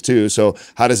business too. So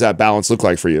how does that balance look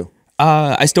like for you?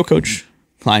 I still coach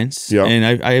clients, and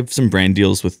I have some brand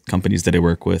deals with companies that I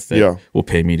work with that will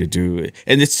pay me to do it.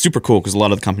 And it's super cool because a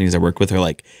lot of the companies I work with are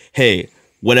like, hey,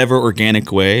 whatever organic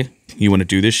way you want to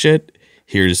do this shit,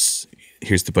 here's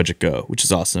the budget go, which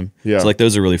is awesome. So like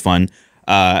those are really fun.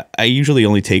 I usually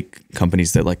only take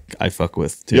companies that like I fuck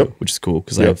with too, which is cool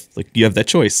because I have like you have that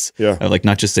choice. I like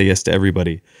not just say yes to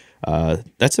everybody.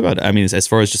 That's about it. I mean, as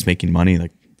far as just making money,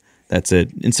 like that's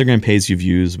it. Instagram pays you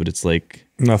views, but it's like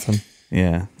nothing.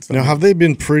 Yeah. Now, have they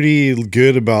been pretty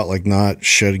good about like not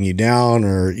shutting you down,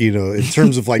 or you know, in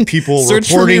terms of like people search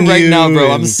reporting for me right you now,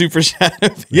 bro? I'm super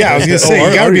shadow. Yeah, I was gonna say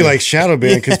you gotta be like shadow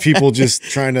banned because people just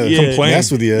trying to complain,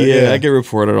 mess with you. Yeah, I get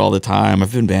reported all the time.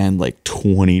 I've been banned like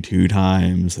 22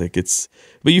 times. Like it's,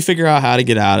 but you figure out how to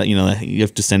get out. You know, you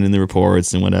have to send in the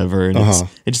reports and whatever, and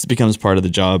it just becomes part of the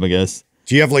job, I guess.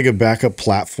 Do you have like a backup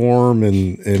platform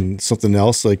and something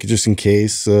else, like just in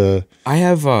case I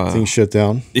have things shut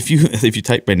down? If you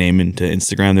type my name into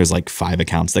Instagram, there's like 5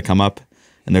 accounts that come up,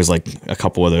 and there's like a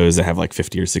couple of those that have like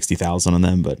 50 or 60,000 on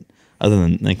them. But Other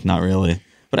than like, not really.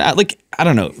 But I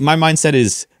don't know. My mindset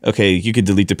is, okay, you could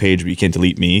delete the page, but you can't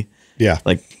delete me. Yeah.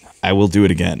 Like, I will do it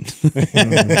again.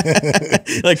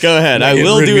 Like, go ahead. I It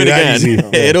will would do be it that again.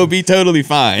 easy. It'll be totally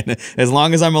fine. As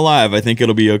long as I'm alive, I think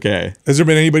it'll be okay. Has there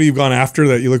been anybody you've gone after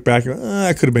that you look back and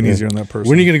I could have been easier on that person?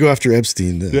 When are you going to go after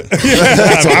Epstein then?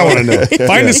 That's what I want to know.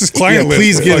 Find us his client list.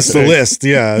 Please for give us fuck's the sake. list.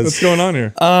 Yeah. What's going on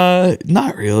here?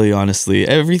 Not really, honestly.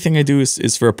 Everything I do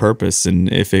is for a purpose,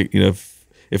 and if it,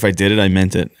 if I did it, I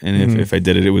meant it, and if I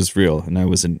did it, it was real, and I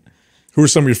wasn't. Who are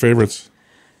some of your favorites?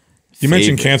 You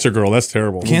mentioned Favorite. Cancer Girl. That's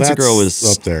terrible. Cancer Girl That's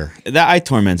was up there. That I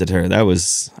tormented her. That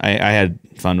was I had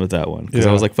fun with that one because I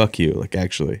Yeah. was like, "Fuck you!" Like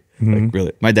actually, like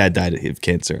really. My dad died of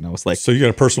cancer, and I was like, So you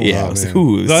got a personal. yeah, I oh, was man. like,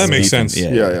 "Ooh, this that is makes deep." sense.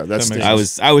 Yeah, that's That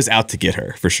makes I was out to get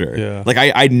her for sure. Yeah. Like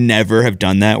I'd never have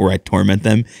done that where I torment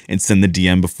them and send the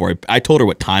DM before I told her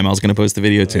what time I was going to post the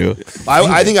video too.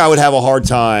 I think I would have a hard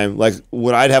time. Like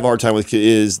what I'd have a hard time with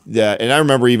is that, and I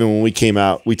remember even when we came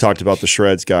out, we talked about the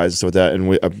shreds guys and stuff like that,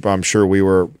 and I'm sure we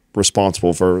were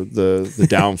responsible for the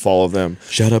downfall of them.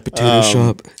 Shut up, potato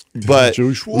shop. But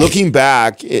looking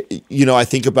back, I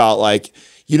think about like,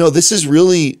 this has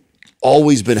really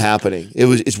always been happening.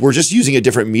 We're just using a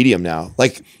different medium now.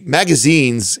 Like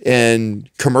magazines and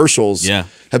commercials Yeah.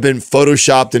 have been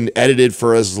photoshopped and edited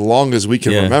for as long as we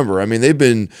can Yeah. remember. I mean, they've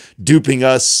been duping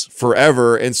us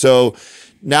forever. And so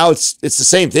now it's the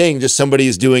same thing, just somebody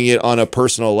is doing it on a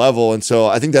personal level. And so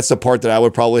I think that's the part that I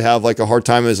would probably have like a hard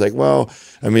time is like, well,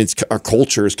 I mean, our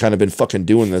culture has kind of been fucking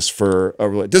doing this for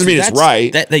it doesn't mean it's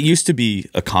right. That used to be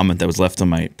a comment that was left on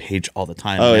my page all the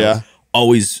time. Oh, And I yeah? would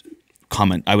always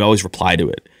comment. I would always reply to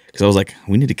it because I was like,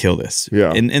 we need to kill this.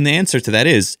 Yeah. And the answer to that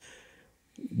is,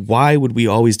 why would we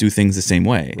always do things the same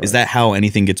way? Is that how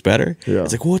anything gets better? Yeah.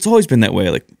 It's like, well, it's always been that way.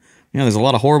 Like, there's a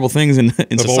lot of horrible things in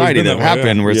society been that that way,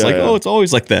 happen yeah. where it's Yeah, like, yeah. oh, it's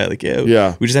always like that. Like,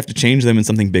 Yeah. we just have to change them and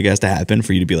something big has to happen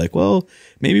for you to be like, well,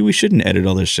 maybe we shouldn't edit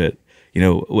all this shit.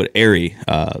 What Aerie,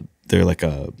 they're like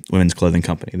a women's clothing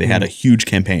company. They had a huge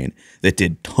campaign that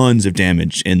did tons of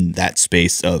damage in that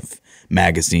space of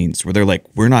magazines where they're like,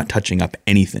 we're not touching up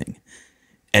anything,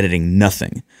 editing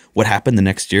nothing. What happened the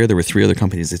next year? There were 3 other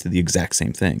companies that did the exact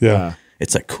same thing. Yeah.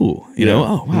 It's like, cool.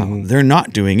 Oh, wow. They're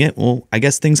not doing it. Well, I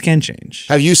guess things can change.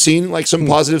 Have you seen like some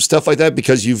positive stuff like that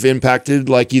because you've impacted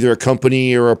like either a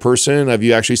company or a person? Have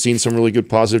you actually seen some really good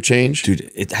positive change?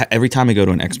 Dude, every time I go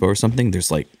to an expo or something,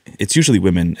 there's like, it's usually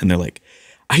women and they're like,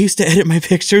 I used to edit my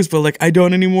pictures, but like I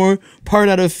don't anymore. Part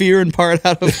out of fear and part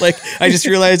out of like, I just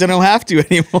realized I don't have to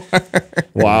anymore.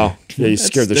 Wow. Yeah, you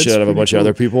scared the shit out of a bunch of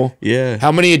other people. Yeah. How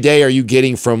many a day are you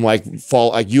getting from like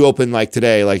you open like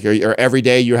today, like or every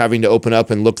day you're having to open up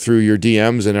and look through your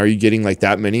DMs, and are you getting like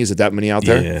that many? Is it that many out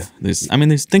there? Yeah.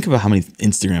 Think about how many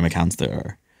Instagram accounts there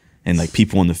are and like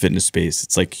people in the fitness space.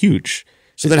 It's like huge.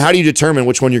 So then how do you determine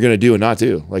which one you're going to do and not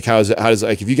do? Like how does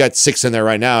like if you got 6 in there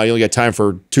right now, you only got time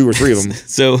for 2 or 3 of them.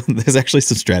 So there's actually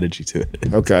some strategy to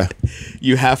it. Okay.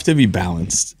 You have to be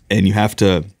balanced and you have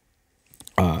to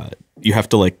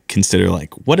like consider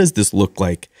like, what does this look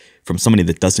like from somebody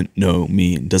that doesn't know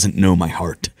me and doesn't know my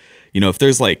heart? If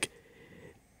there's like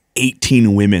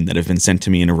 18 women that have been sent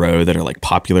to me in a row that are like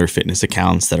popular fitness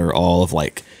accounts that are all of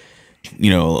like,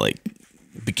 like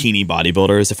bikini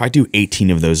bodybuilders, if I do 18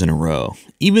 of those in a row,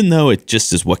 even though it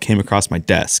just is what came across my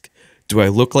desk, do I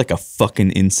look like a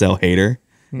fucking incel hater?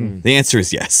 The answer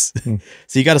is yes.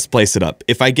 So you got to splice it up.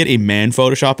 If I get a man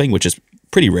photoshopping, which is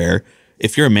pretty rare,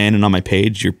 if you're a man and on my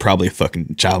page, you're probably a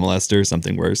fucking child molester or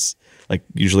something worse. Like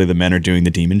usually the men are doing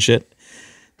the demon shit.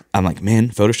 I'm like, man,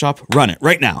 Photoshop, run it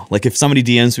right now. Like if somebody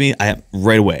DMs me, I am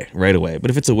right away. But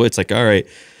if it's like, all right,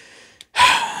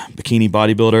 bikini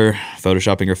bodybuilder,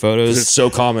 photoshopping her photos. It's so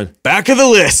common. Back of the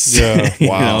list. Yeah.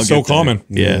 Wow. So get there. common.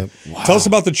 Yeah. Wow. Tell us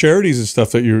about the charities and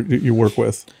stuff that you work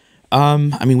with.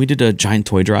 We did a giant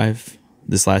toy drive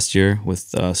this last year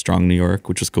with Strong New York,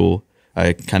 which was cool.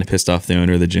 I kind of pissed off the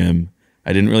owner of the gym.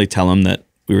 I didn't really tell him that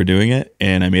we were doing it,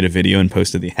 and I made a video and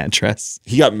posted the address.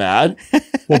 He got mad?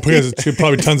 Well, because it's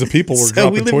probably tons of people were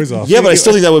dropping toys off. Yeah, but I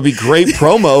still think that would be great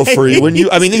promo for you. When think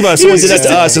about it, someone did that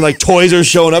to us, and like toys are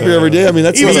showing up here every day. I mean,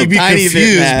 that's He was sort a of tiny bit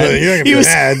confused, mad. but you're not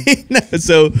gonna be mad. No,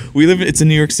 so it's in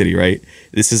New York City, right?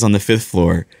 This is on the 5th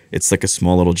floor. It's like a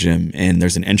small little gym, and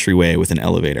there's an entryway with an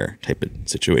elevator type of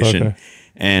situation. Okay.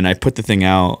 And I put the thing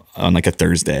out on like a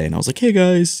Thursday, and I was like, "Hey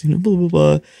guys, blah blah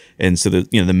blah." And so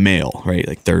the mail, right?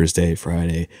 Like Thursday,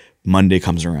 Friday, Monday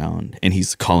comes around, and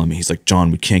he's calling me. He's like,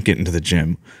 "John, we can't get into the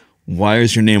gym. Why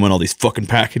is your name on all these fucking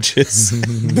packages?"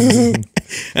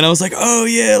 And I was like, oh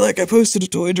yeah, like I posted a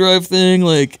toy drive thing.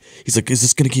 Like he's like, is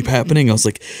this gonna keep happening? I was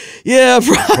like, yeah,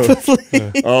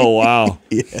 probably. Oh wow.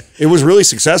 Yeah. It was really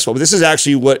successful. But this is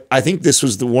actually what I think this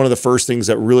was one of the first things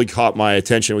that really caught my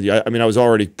attention with you. I mean, I was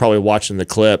already probably watching the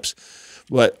clips,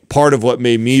 but part of what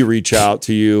made me reach out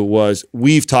to you was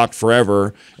we've talked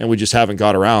forever and we just haven't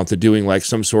got around to doing like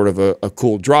some sort of a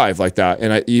cool drive like that.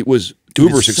 And it was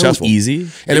uber successful, so easy,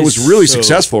 and it was really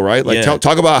successful, right? Like,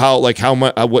 talk about how, like, how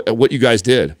much, what you guys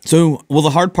did. So, well,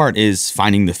 the hard part is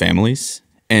finding the families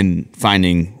and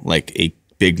finding like a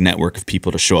big network of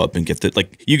people to show up and get the,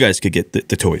 like, you guys could get the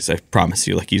toys. I promise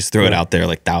you. Like, you just throw it out there,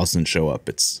 like thousands show up.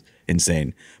 It's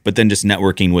insane. But then just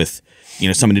networking with, you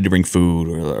know, somebody to bring food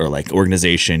or like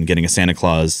organization, getting a Santa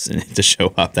Claus to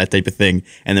show up, that type of thing,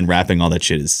 and then wrapping all that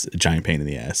shit is a giant pain in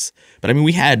the ass. But I mean,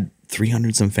 we had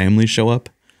 300 some families show up.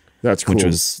 That's cool. Which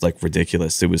was like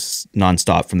ridiculous. It was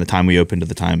nonstop from the time we opened to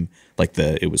the time like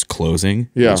it was closing.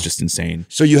 Yeah. It was just insane.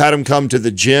 So you had him come to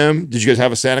the gym. Did you guys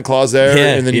have a Santa Claus there?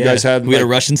 Yeah. And then you guys had we had a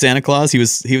Russian Santa Claus. He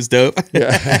was dope. Yeah.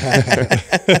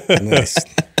 Nice.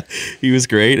 He was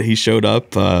great. He showed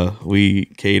up. We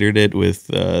catered it with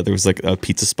there was like a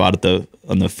pizza spot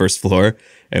on the first floor,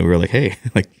 and we were like, hey,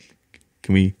 like,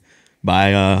 can we buy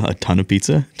a ton of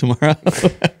pizza tomorrow?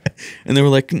 And they were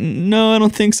like, no, I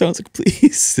don't think so. I was like,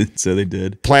 please. And so they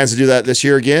did. Plans to do that this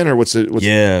year again, or what's it?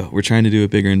 Yeah, we're trying to do it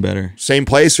bigger and better. Same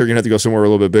place, or you're gonna have to go somewhere a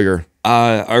little bit bigger?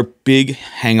 Our big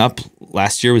hang up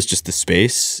last year was just the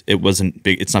space. It wasn't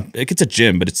big. It's not like it's a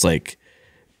gym, but it's like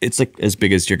as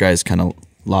big as your guys' kind of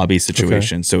lobby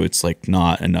situation. Okay. So it's like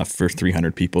not enough for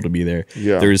 300 people to be there.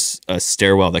 Yeah. There's a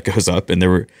stairwell that goes up, and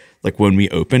there were, like, when we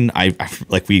opened, I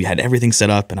like, we had everything set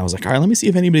up, and I was like, all right, let me see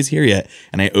if anybody's here yet.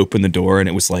 And I opened the door, and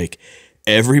it was like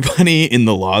everybody in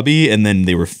the lobby, and then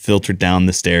they were filtered down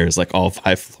the stairs, like all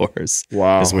 5 floors.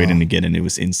 Wow. Just waiting to get in. It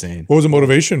was insane. What was the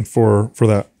motivation for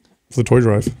that, for the toy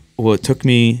drive? Well, it took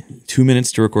me 2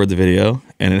 minutes to record the video,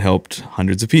 and it helped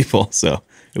hundreds of people. So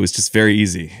it was just very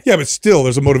easy. Yeah, but still,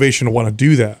 there's a motivation to want to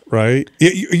do that, right?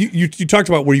 You talked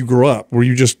about where you grew up. Were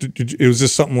you just, it was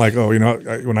just something like, oh, you know,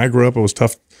 when I grew up, it was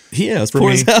tough. Yeah, it was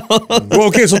poor as hell. Well,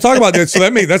 okay, so talk about that. So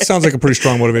that sounds like a pretty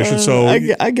strong motivation. So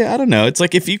I don't know. It's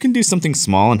like, if you can do something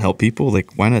small and help people,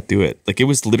 like, why not do it? Like, it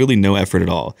was literally no effort at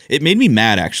all. It made me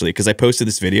mad, actually, because I posted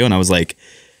this video and I was like,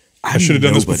 I should have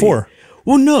done this before.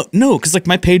 Well, no, because like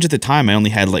my page at the time, I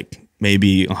only had like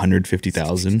maybe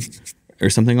 150,000 or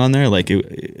something on there. Like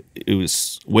it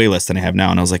was way less than I have now.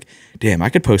 And I was like, damn, I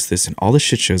could post this and all this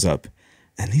shit shows up.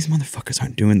 And these motherfuckers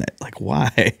aren't doing that. Like,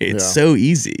 why? It's so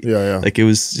easy. Yeah. Like, it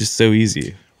was just so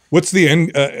easy. What's the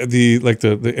end,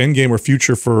 the end game or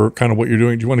future for kind of what you're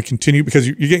doing? Do you want to continue, because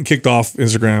you're getting kicked off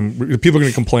Instagram? People are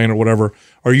going to complain or whatever.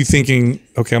 Are you thinking,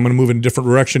 okay, I'm going to move in a different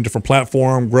direction, different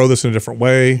platform, grow this in a different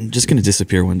way? I'm just going to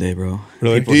disappear one day, bro.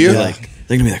 Really? People do you?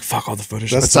 They're gonna be like, fuck all the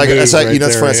Photoshop. That's like right, you know,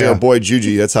 it's funny. Like our boy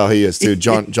Juji. That's how he is too.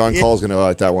 John Call's gonna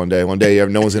like that one day. One day,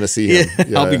 no one's gonna see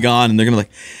him. I'll be gone, and they're gonna be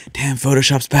like, damn,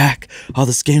 Photoshop's back. All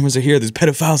the scammers are here. There's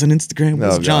pedophiles on Instagram.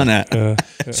 Where's John at?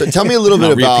 So tell me a little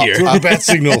bit about bad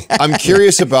signal. I'm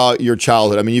curious about your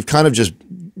childhood. I mean, you've kind of just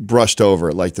brushed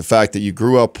over it, like the fact that you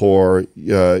grew up poor.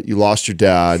 You lost your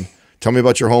dad. Tell me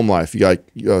about your home life. You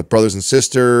got brothers and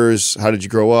sisters. How did you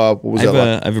grow up? What was that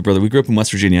like? I have a brother. We grew up in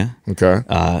West Virginia. Okay.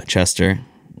 Chester,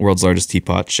 world's largest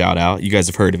teapot. Shout out. You guys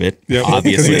have heard of it. Yeah,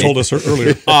 obviously. Because you told us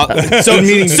earlier.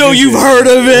 So you've heard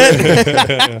of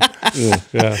it.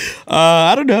 Yeah.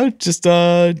 I don't know. Just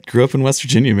grew up in West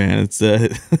Virginia, man. It's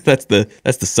that's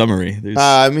the summary.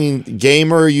 I mean,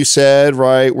 gamer. You said,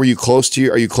 right? Are you close to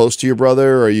your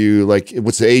brother? Are you like?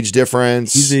 What's the age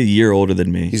difference? He's a year older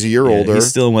than me. He's a year older. He's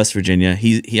still in West Virginia.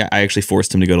 I actually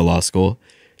forced him to go to law school.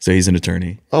 So he's an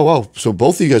attorney. Oh, wow. So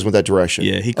both of you guys went that direction.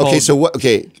 Yeah. Okay, so what?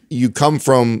 Okay, you come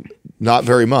from not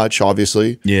very much,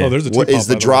 obviously. Yeah. Oh, there's a what is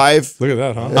the drive? Look at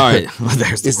that, huh? All right. Well,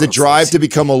 is the drive to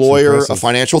become a lawyer a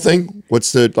financial thing?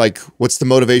 What's the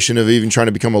motivation of even trying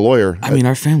to become a lawyer? I mean,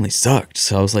 our family sucked.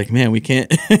 So I was like, man, we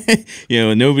can't,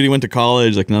 nobody went to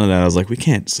college, like none of that. I was like, we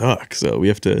can't suck. So we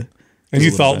have to. And you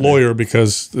thought lawyer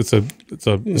because it's a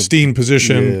esteemed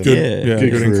position,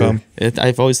 good income.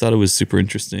 I've always thought it was super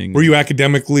interesting. Were you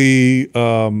academically?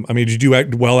 Did you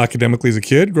do well academically as a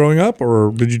kid growing up,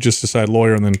 or did you just decide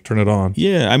lawyer and then turn it on?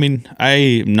 Yeah, I mean,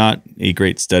 I'm not a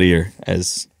great studier,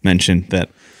 as mentioned. That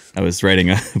I was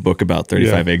writing a book about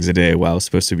 35 eggs a day while I was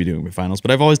supposed to be doing my finals.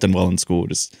 But I've always done well in school.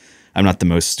 Just I'm not the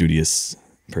most studious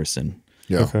person.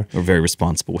 Yeah, okay. Or very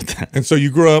responsible with that. And so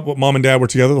you grew up. Mom and dad were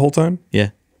together the whole time. Yeah.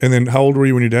 And then how old were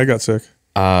you when your dad got sick?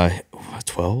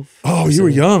 12. Oh, you were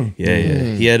young. Yeah.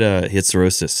 He had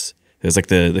cirrhosis. It was like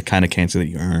the kind of cancer that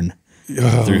you earn.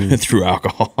 through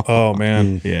alcohol. Oh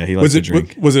man. Yeah, he likes to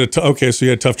drink. Was it okay? So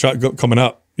you had a tough child coming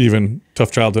up, even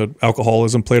tough childhood.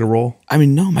 Alcoholism played a role. I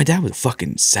mean, no, my dad was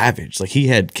fucking savage. Like he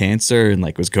had cancer and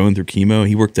like was going through chemo.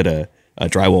 He worked at a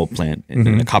drywall plant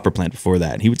and a copper plant before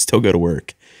that, and he would still go to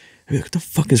work. I'd be like, what the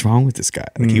fuck is wrong with this guy?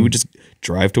 Like he would just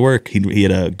drive to work. He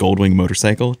had a Goldwing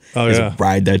motorcycle. Oh He'd yeah,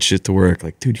 ride that shit to work.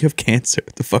 Like, dude, you have cancer.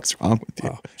 What the fuck's wrong with you?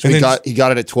 Wow. So he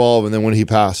got it at 12, and then when did he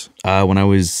pass? When I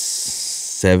was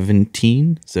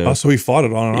 17. So so he fought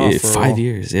it on and off for 5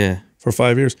 years. Yeah. For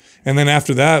 5 years, and then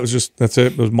after that, it was just that's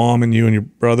it. It was mom and you and your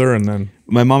brother, and then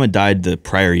My mom had died the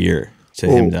prior year to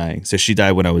him dying. So she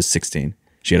died when I was 16.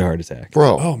 She had a heart attack.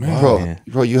 Bro, Oh, man.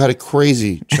 bro, you had a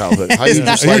crazy childhood. How you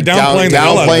just You're like downplaying the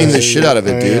hell out of downplaying it. the shit out of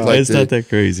it, dude? Like, It's not that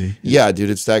crazy. yeah,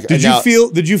 dude, it's that. Did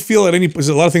you feel at any? Because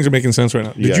a lot of things are making sense right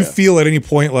now. Did you feel at any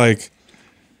point like,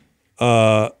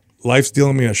 life's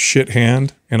dealing me a shit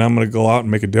hand, and I'm going to go out and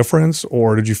make a difference,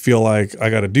 or did you feel like I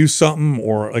got to do something,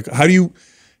 or like how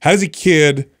does a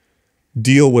kid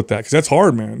deal with that? Because that's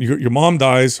hard, man. Your mom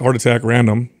dies, heart attack,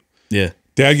 random. Yeah.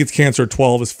 Dad gets cancer at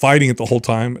 12, is fighting it the whole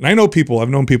time. And I know people, I've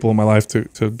known people in my life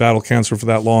to battle cancer for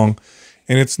that long.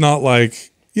 And it's not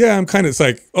like, yeah, it's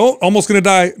like, oh, almost going to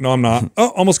die. No, I'm not. Oh,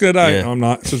 almost going to die. Yeah. No, I'm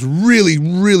not. So it's really,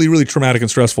 really, really traumatic and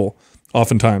stressful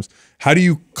oftentimes. How do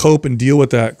you cope and deal with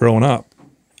that growing up?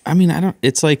 I mean,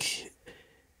 it's like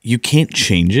you can't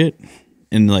change it.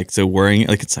 And like, so worrying,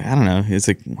 like, it's like, I don't know. It's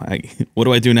like, what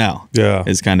do I do now? Yeah.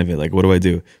 It's kind of it. Like, what do I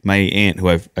do? My aunt, who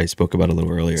I spoke about a little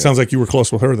earlier. Sounds like you were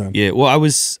close with her then. Yeah. Well, I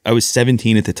was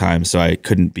 17 at the time, so I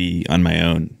couldn't be on my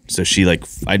own. So she like,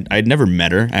 I'd never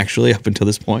met her actually up until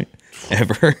this point.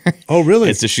 Ever. Oh, really?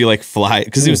 And so she like fly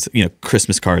because it was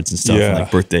Christmas cards and stuff, and, Yeah.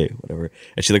 like birthday, whatever.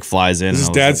 And she like flies in. Is this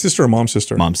and I was dad's like, sister or mom's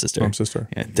sister? Mom's sister. Mom's sister.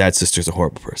 Yeah, dad's sister's a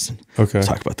horrible person. Okay. We'll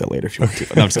talk about that later if you want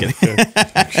to. No, I'm just kidding.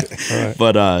 All right.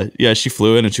 But yeah, she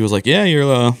flew in and she was like, "Yeah,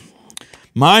 you're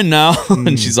mine now,"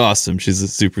 and she's awesome. She's a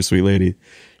super sweet lady.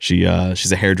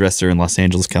 She's a hairdresser in Los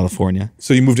Angeles, California.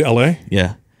 So you moved to LA?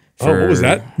 Yeah. Oh, what was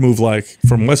that move like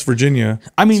from West Virginia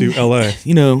to LA?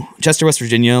 You know, Chester, West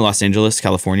Virginia, Los Angeles,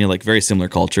 California, like very similar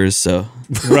cultures. So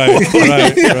Right.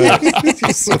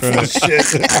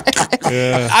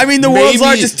 Yeah. I mean, the world's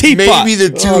largest teapot. Maybe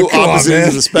the two opposite ends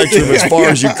of the spectrum as far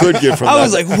as you could get from that. I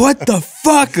was like, what the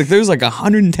fuck? Like, there was like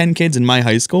 110 kids in my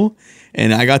high school,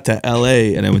 and I got to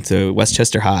LA and I went to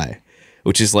Westchester High,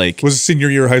 which is like Was it senior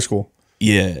year of high school?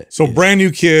 Yeah. So brand new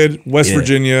kid, West Yeah.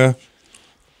 Virginia,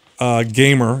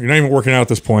 gamer. You're not even working out at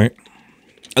this point.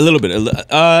 A little bit.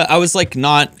 I was like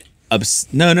not.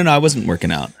 No, I wasn't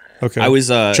working out. Okay. I was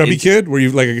chubby kid. Were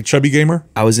you like a chubby gamer?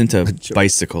 I was into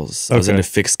bicycles. I was Okay. into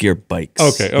fixed gear bikes.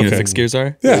 Okay, You know what okay. fixed gears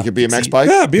are? Yeah. Like a BMX bike?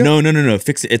 Yeah. No.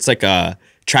 It's like a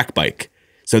track bike.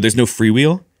 So there's no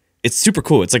freewheel. It's super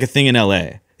cool. It's like a thing in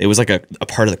LA. It was like a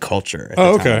part of the culture at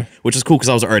the time, which is cool because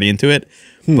I was already into it.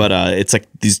 But it's like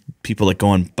these people like go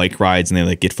on bike rides and they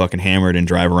like get fucking hammered and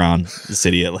drive around the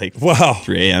city at like 3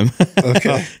 a.m.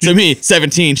 Okay. So me,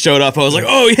 17, showed up. I was like,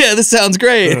 oh yeah, this sounds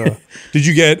great. Did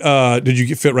you get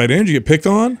fit right in? Did you get picked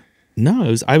on? No, it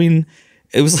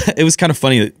was kind of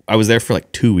funny. I was there for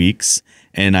like 2 weeks,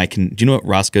 and do you know what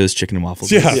Roscoe's Chicken and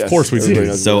Waffles is? Yeah, of course we everybody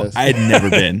do. knows So what it is. I had never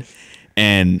been,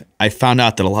 and I found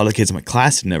out that a lot of the kids in my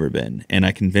class had never been, and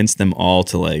I convinced them all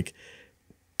to like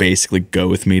basically go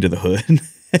with me to the hood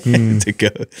to go.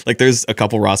 Like, there's a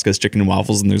couple Roscoe's Chicken and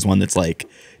Waffles, and there's one that's like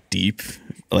deep,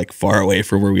 like far away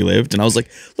from where we lived, and I was like,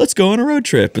 let's go on a road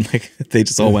trip, and like they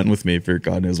just all went with me for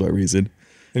God knows what reason.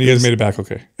 And you guys made it back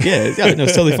okay. Yeah, no,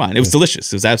 it's totally fine. It was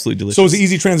delicious. It was absolutely delicious. So it was an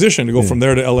easy transition to go from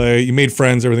there to LA. You made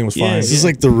friends. Everything was fine. This is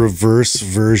like the reverse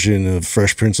version of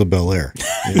Fresh Prince of Bel-Air.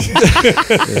 You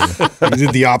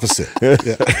did the opposite.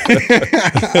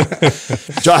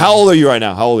 John, how old are you right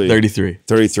now? How old are you? 33.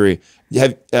 33.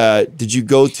 Did you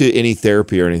go to any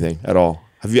therapy or anything at all?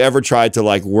 Have you ever tried to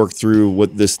like work through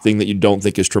what this thing that you don't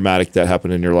think is traumatic that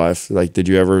happened in your life? Like, did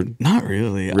you ever? Not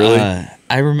really. Really?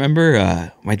 I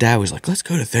remember my dad was like, let's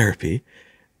go to therapy.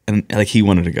 And like he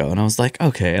wanted to go. And I was like,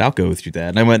 okay, I'll go with you, Dad.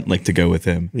 And I went like to go with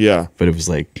him. Yeah. But it was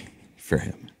like for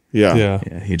him. Yeah.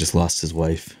 Yeah. He just lost his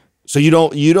wife. So you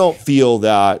don't feel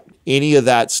that any of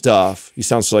that stuff. You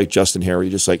sound so like Justin Harry,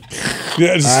 just like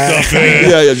Yeah, just stuff it.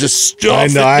 yeah, just stuff. I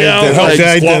know.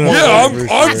 it down.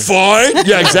 I'm fine.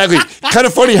 Yeah, exactly. Kind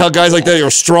of funny how guys like that are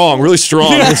strong, really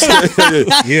strong.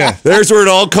 Yeah. There's where it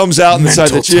all comes out inside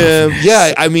the gym.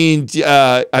 Yeah, I mean,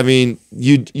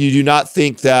 you do not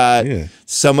think that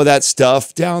some of that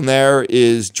stuff down there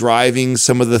is driving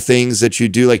some of the things that you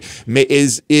do. Like,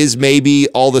 is maybe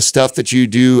all the stuff that you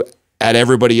do at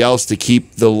everybody else to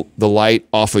keep the light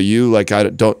off of you. Like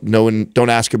don't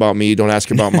ask about me. Don't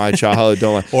ask about my child.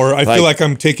 Or I feel like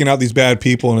I'm taking out these bad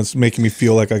people and it's making me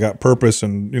feel like I got purpose,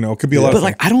 and it could be a lot. But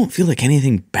like, I don't feel like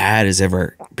anything bad has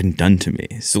ever been done to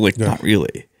me. So like, not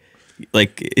really.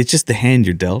 Like, it's just the hand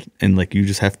you're dealt, and like you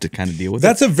just have to kind of deal with it.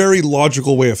 That's a very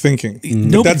logical way of thinking.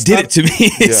 Nobody did it to me.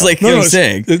 It's like I'm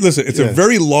saying. Listen, it's a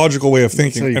very logical way of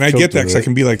thinking, and I get that because I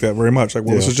can be like that very much. Like,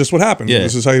 well, this is just what happened.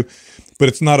 This is how you, but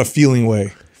it's not a feeling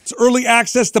way. It's early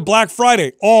access to Black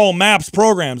Friday. All maps,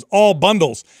 programs, all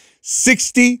bundles,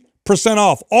 60%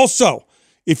 off. Also,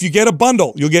 if you get a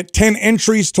bundle, you'll get 10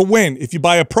 entries to win. If you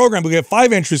buy a program, you'll get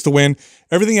 5 entries to win.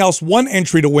 Everything else, 1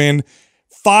 entry to win.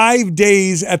 5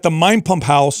 days at the Mind Pump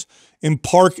House in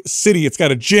Park City. It's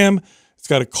got a gym, it's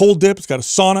got a cold dip, it's got a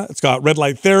sauna, it's got red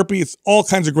light therapy, it's all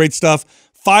kinds of great stuff.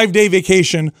 5-day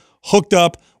vacation hooked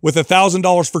up with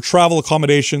 $1,000 for travel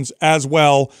accommodations as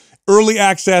well. Early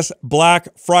access Black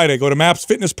Friday. Go to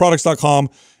mapsfitnessproducts.com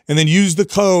and then use the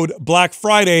code Black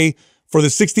Friday for the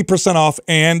 60% off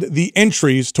and the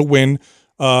entries to win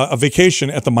a vacation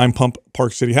at the Mind Pump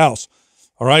Park City House.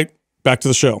 All right, back to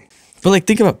the show. But like,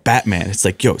 think about Batman. It's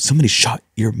like, yo, somebody shot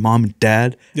your mom and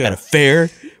dad at a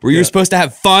fair where you're supposed to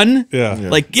have fun.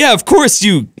 Like, of course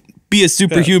you be a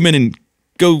superhuman and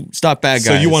go stop bad guys.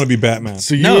 So you want to be Batman?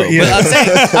 So you,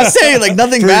 but I'm saying like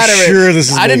nothing bad of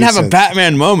it. I didn't have a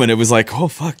Batman moment. It was like, oh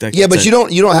fuck that. Yeah, but you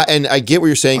don't have, and I get what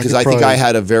you're saying, because I think I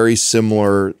had a very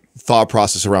similar thought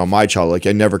process around my child. Like,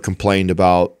 I never complained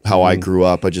about how I grew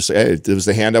up. I just, it was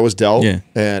the hand I was dealt.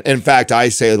 And in fact, I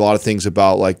say a lot of things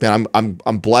about like, man,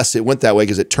 I'm blessed it went that way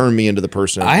because it turned me into the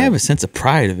person. I have a sense of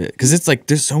pride of it because it's like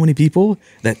there's so many people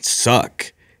that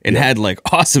suck and had like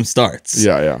awesome starts.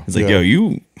 It's like,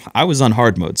 yo, I was on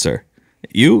hard mode, sir.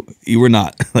 You were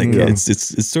not. Like,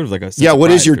 it's sort of like a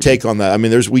what is your take on that? I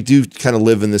mean, we do kind of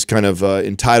live in this kind of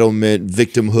entitlement,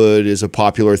 victimhood is a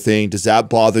popular thing. Does that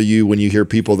bother you when you hear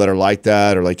people that are like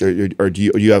that, or like, or do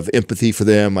you have empathy for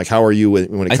them? Like, how are you when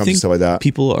it comes to stuff like that?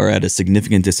 People are at a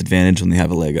significant disadvantage when they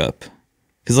have a leg up,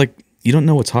 because like, you don't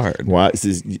know what's hard. Well,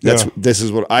 this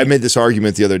is what I made this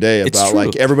argument the other day about.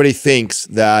 Like, everybody thinks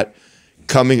that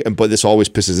coming, but this will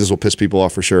piss people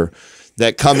off for sure,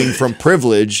 that coming from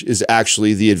privilege is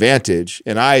actually the advantage.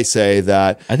 And I say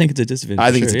that I think it's a disadvantage.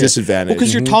 I think it's a disadvantage.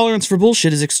 Because your tolerance for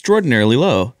bullshit is extraordinarily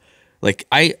low. Like,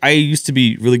 I used to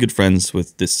be really good friends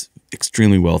with this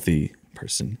extremely wealthy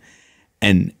person,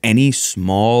 and any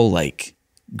small like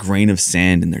grain of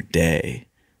sand in their day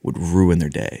would ruin their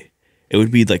day. It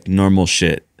would be like normal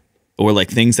shit, or like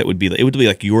things that would be, it would be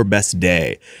like your best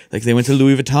day. Like, they went to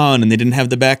Louis Vuitton and they didn't have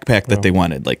the backpack that they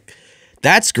wanted. Like,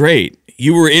 that's great.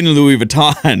 You were in Louis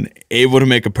Vuitton, able to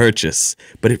make a purchase,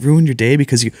 but it ruined your day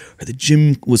because the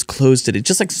gym was closed today.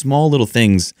 Just like small little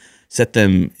things set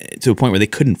them to a point where they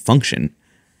couldn't function.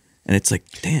 And it's like,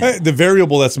 damn. The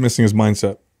variable that's missing is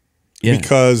mindset.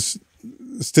 Because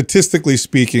statistically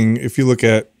speaking, if you look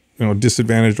at,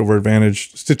 disadvantaged over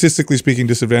advantaged, statistically speaking,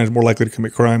 disadvantaged, more likely to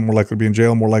commit crime, more likely to be in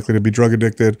jail, more likely to be drug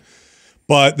addicted.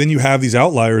 But then you have these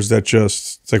outliers that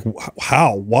just, it's like,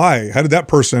 how, why, how did that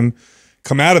person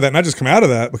come out of that? Not just come out of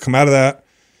that, but come out of that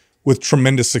with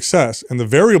tremendous success. And the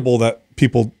variable that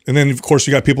people, and then of course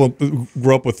you got people who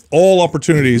grew up with all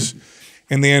opportunities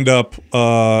and they end up,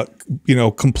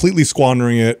 completely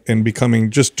squandering it and becoming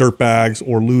just dirtbags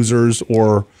or losers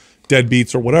or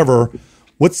deadbeats or whatever.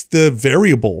 What's the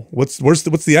variable? What's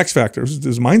the X factor?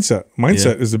 There's mindset.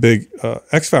 Mindset is a big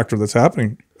X factor that's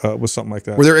happening with something like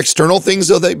that. Were there external things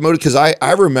though that motivated? Because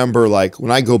I remember, like,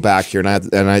 when I go back here and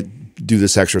I do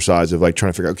this exercise of like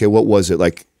trying to figure out, okay, what was it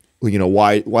like?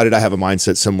 Why did I have a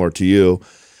mindset similar to you?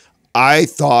 I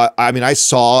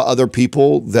saw other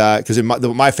people that, because in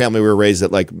my family we were raised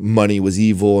that like money was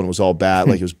evil and it was all bad.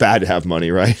 Like, it was bad to have money,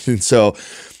 right? And so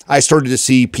I started to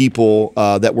see people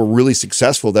that were really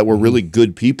successful, that were really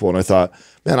good people, and I thought,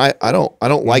 man, I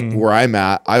don't like where I'm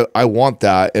at. I want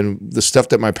that, and the stuff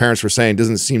that my parents were saying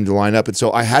doesn't seem to line up. And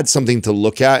so I had something to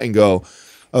look at and go,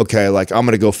 okay, like, I'm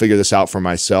gonna go figure this out for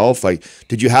myself. Like,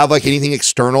 did you have like anything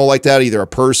external like that, either a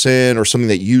person or something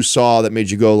that you saw that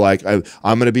made you go like, I'm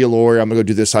gonna be a lawyer, I'm gonna go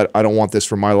do this, I don't want this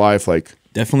for my life? Like,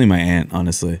 definitely my aunt,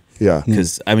 honestly. Yeah,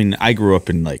 because I mean, I grew up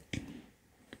in like,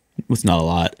 with not a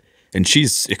lot. And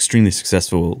she's extremely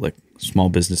successful, like small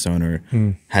business owner,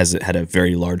 had a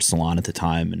very large salon at the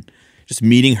time. And just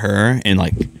meeting her and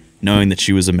like knowing that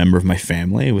she was a member of my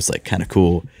family was like kind of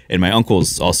cool. And my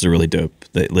uncle's also really dope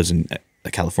that lives in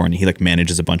California. He like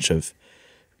manages a bunch of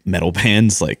metal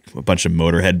bands, like a bunch of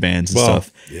Motorhead bands and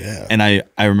stuff. Yeah. And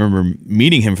I remember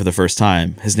meeting him for the first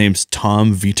time. His name's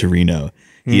Tom Vitorino.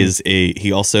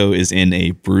 He also is in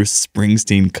a Bruce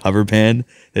Springsteen cover band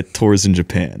that tours in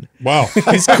Japan. Wow.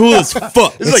 He's cool as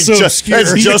fuck. It's like so that's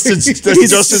Justin's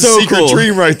Justin's so secret cool.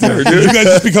 dream right there, dude. You guys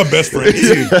just become best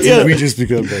friends. Yeah. We just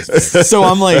become best friends. So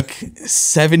I'm like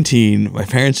 17. My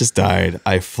parents just died.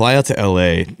 I fly out to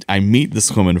LA. I meet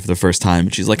this woman for the first time.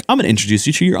 And she's like, I'm going to introduce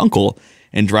you to your uncle.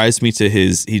 And drives me to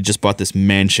he just bought this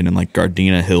mansion in like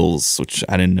Gardena Hills, which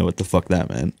I didn't know what the fuck that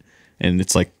meant. And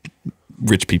it's like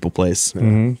rich people place.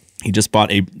 He just bought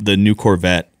the new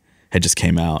Corvette had just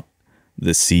came out,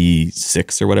 the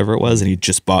C6 or whatever it was. And he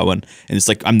just bought one. And it's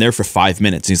like, I'm there for 5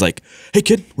 minutes. And he's like, hey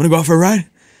kid, want to go out for a ride?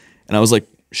 And I was like,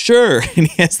 sure. And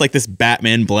he has like this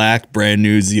Batman black brand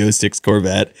new Z06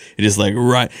 Corvette. He just like,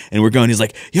 right. And we're going, he's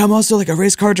like, yeah, I'm also like a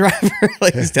race car driver.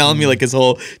 Like he's telling me like his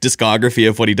whole discography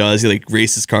of what he does. He like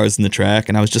races cars in the track.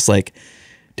 And I was just like,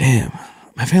 damn,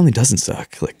 my family doesn't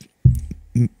suck. Like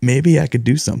maybe I could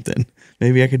do something.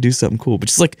 Maybe I could do something cool. But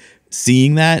just like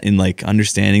seeing that and like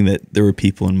understanding that there were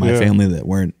people in my family that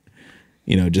weren't,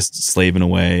 you know, just slaving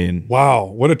away. And wow,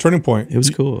 what a turning point. It was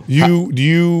cool. Do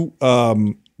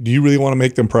you really want to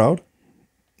make them proud?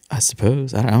 I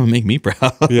suppose. I'm gonna make me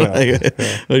proud. Yeah.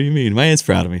 What do you mean? My aunt's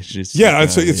proud of me. She's Yeah,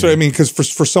 it's what I mean, because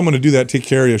for someone to do that, take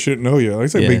care of you, she didn't know you.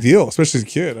 It's like a big deal, especially as a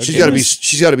kid.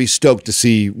 She's got to be stoked to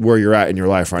see where you're at in your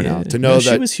life right now. To know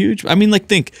that she was huge. I mean, like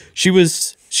think she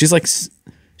was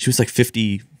like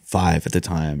 55 at the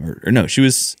time, or no, she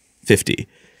was 50.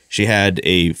 She had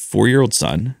a 4-year-old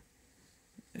son,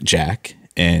 Jack,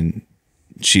 and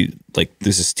she like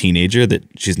there's this teenager that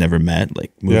she's never met,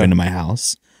 like move into my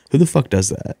house. Who the fuck does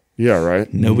that? Yeah,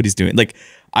 right. Nobody's doing like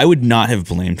I would not have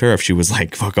blamed her if she was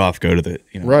like, fuck off, go to the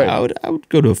right. I would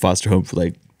go to a foster home for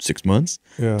like 6 months,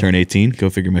 turn 18, go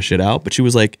figure my shit out. But she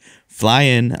was like, fly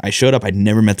in. I showed up, I'd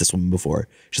never met this woman before.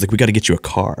 She's like, we gotta get you a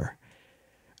car.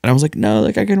 And I was like, no,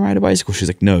 like I can ride a bicycle. She's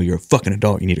like, no, you're a fucking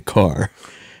adult, you need a car.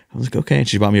 I was like, okay. And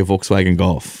she bought me a Volkswagen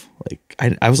Golf.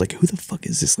 Like I was like, who the fuck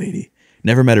is this lady?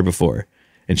 Never met her before.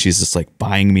 And she's just like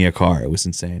buying me a car. It was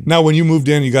insane. Now, when you moved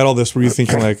in, you got all this. Were you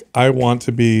thinking like, I want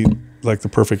to be like the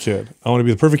perfect kid? I want to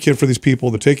be the perfect kid for these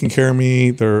people. They're taking care of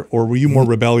me. Or were you more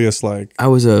rebellious? Like I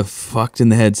was a fucked in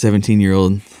the head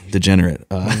 17-year-old degenerate.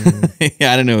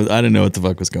 Yeah, I don't know what the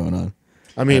fuck was going on.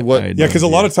 I mean, what? Yeah, because a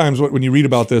lot of times when you read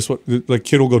about this, like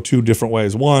kid will go 2 different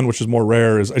ways. One, which is more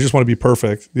rare, is I just want to be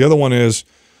perfect. The other one is,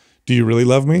 do you really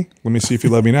love me? Let me see if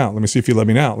you love me now. Let me see if you love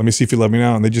me now. Let me see if you love me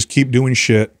now. And they just keep doing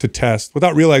shit to test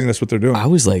without realizing that's what they're doing. I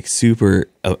was like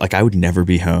super, like I would never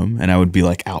be home and I would be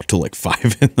like out till like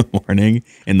 5 in the morning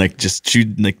and like just, she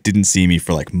like didn't see me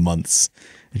for like months.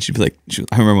 And she'd be like,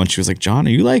 I remember when she was like, John,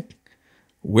 are you like,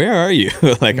 where are you?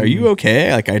 Like, are you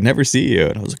okay? Like, I never see you.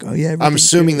 And I was like, oh yeah. I'm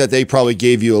assuming that they probably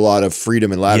gave you a lot of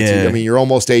freedom and latitude. Yeah. I mean, you're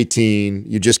almost 18.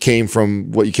 You just came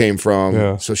from what you came from.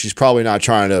 Yeah. So she's probably not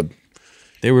trying to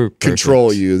They were control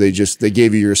perfect. you. They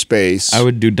gave you your space. I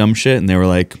would do dumb shit and they were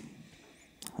like,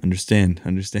 understand.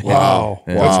 Wow.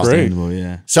 Yeah, Wow. That's great. understandable,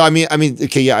 yeah. So I mean,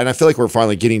 okay, yeah, and I feel like we're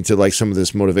finally getting to like some of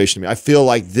this motivation. I feel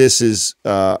like this is,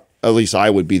 at least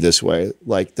I would be this way.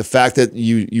 Like the fact that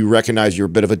you recognize you're a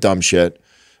bit of a dumb shit.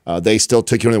 They still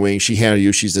took you on the wing. She handled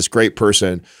you. She's this great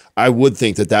person. I would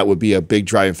think that would be a big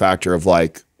driving factor of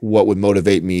like what would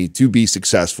motivate me to be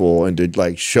successful and to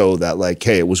like show that like,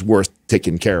 hey, it was worth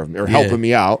taking care of me or helping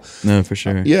me out. No, for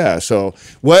sure. Yeah. So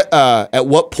what? At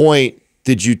what point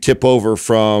did you tip over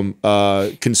from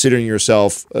considering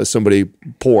yourself somebody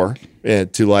poor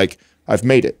to like I've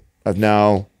made it?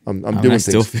 I'm doing I things.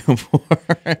 still feel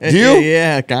poor. Do you?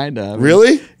 Yeah, kind of.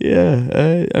 Really?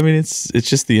 Yeah. I mean, it's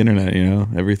just the internet, you know?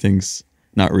 Everything's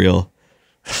not real.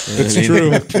 It's true.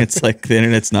 It's like the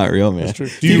internet's not real, man. Do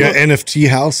You you got NFT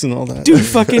house and all that. Dude,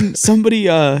 fucking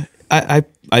somebody, I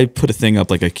put a thing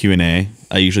up, like a Q&A.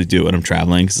 I usually do it when I'm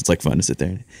traveling because it's like fun to sit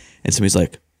there. And somebody's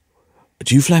like,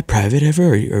 do you fly private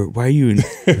ever? Or why are you in?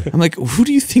 I'm like, who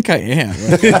do you think I am?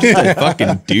 Like, I'm just a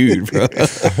fucking dude, bro.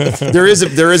 There is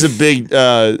a big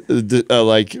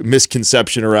like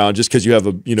misconception around just because you have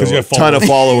a you have ton of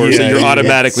followers Yeah, and you're yeah.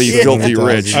 automatically Yeah. filthy Yeah.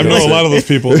 rich. I know a lot of those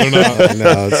people. They're not.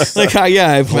 No, it's Like,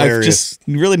 I've Hilarious. just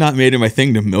really not made it my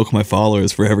thing to milk my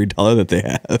followers for every dollar that they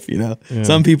have, you know?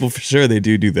 Some people, for sure, they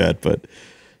do that, but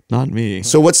not me.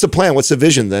 So what's the plan? What's the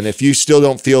vision then? If you still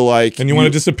don't feel like And you want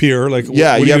to disappear. Like,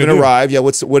 yeah, what are you haven't gonna do? arrived. Yeah,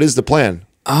 what is the plan?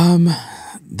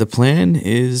 The plan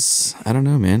is, I don't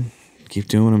know, man. Keep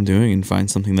doing what I'm doing and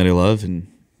find something that I love. And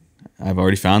I've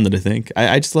already found that I think.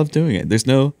 I just love doing it. There's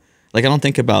no, like, I don't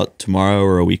think about tomorrow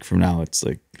or a week from now. It's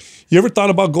like, You ever thought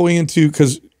about going into,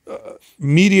 because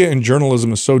media and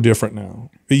journalism is so different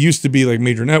now. It used to be like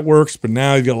major networks, but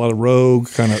now you got a lot of rogue,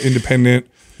 kind of independent.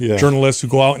 journalists who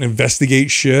go out and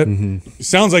investigate shit. It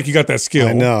sounds like you got that skill.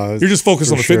 I know. You're just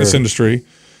focused on the fitness industry.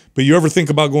 But you ever think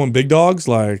about going big dogs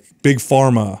like big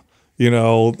pharma?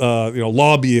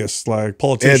 Lobbyists like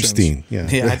politicians. Epstein.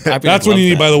 That's when you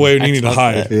need. By the way, you need to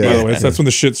hide. By the way, that's when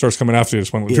the shit starts coming after you.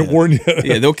 Just want to warn you.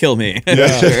 Yeah, they'll kill me. Do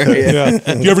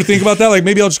you ever think about that? Like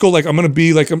maybe I'll just go like I'm gonna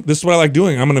be like this is what I like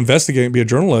doing. I'm gonna investigate and be a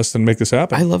journalist and make this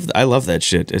happen. I love that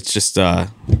shit. It's just I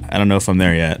don't know if I'm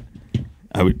there yet.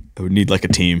 I would need like a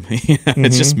team.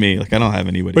 It's just me. Like I don't have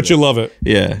anybody. But you love it.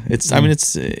 Yeah. I mean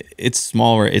it's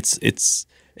smaller.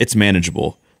 It's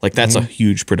manageable. Like that's a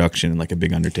huge production and like a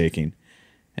big undertaking.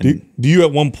 And do you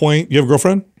at one point, you have a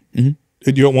girlfriend?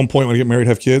 Did you at one point want to get married,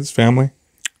 have kids, family?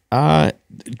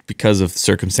 Because of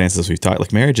circumstances we've talked,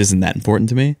 like marriage isn't that important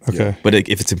to me. Okay. But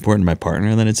if it's important to my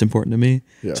partner, then it's important to me.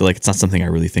 So like it's not something I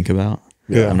really think about.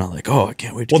 I'm not like, oh, I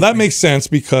can't wait to Well, that makes sense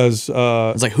because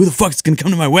it's like, who the fuck's gonna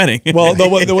come to my wedding? Well,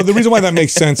 the reason why that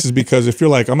makes sense is because if you're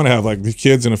like, I'm gonna have like the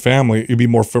kids and a family, you'd be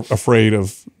more afraid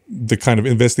of the kind of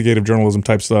investigative journalism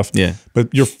type stuff. Yeah.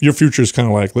 But your future is kind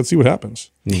of like, let's see what happens.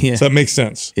 Yeah. So that makes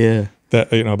sense. Yeah.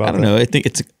 That about I don't know. I think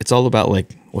it's all about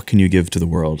like what can you give to the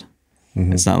world.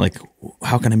 It's not like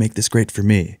how can I make this great for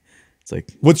me. It's like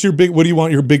what do you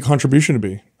want your big contribution to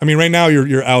be? I mean, right now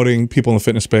you're outing people in the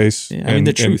fitness space. Yeah, I mean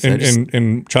the truth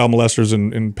and child molesters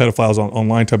and pedophiles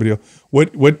online type of deal.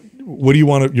 What do you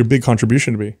want your big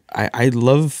contribution to be? I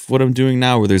love what I'm doing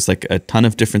now where there's like a ton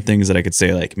of different things that I could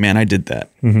say like, man, I did that.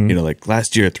 Like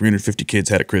last year 350 kids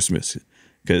had a Christmas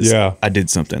because I did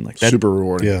something like that. Super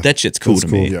rewarding. Yeah. That shit's cool to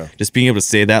me. Yeah. Just being able to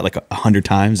say that like 100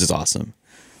 times is awesome.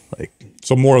 Like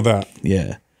So more of that.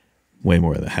 Yeah. Way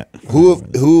more of that.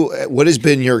 What has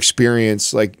been your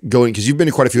experience like going, because you've been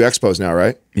to quite a few expos now,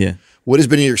 right? Yeah. What has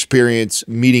been your experience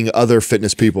meeting other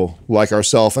fitness people like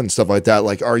ourselves and stuff like that?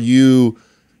 Like, are you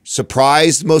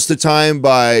surprised most of the time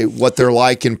by what they're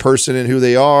like in person and who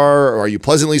they are? Or are you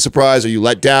pleasantly surprised? Are you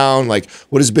let down? Like,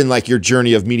 what has been like your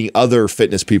journey of meeting other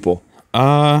fitness people?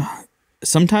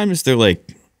 Sometimes they're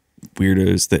like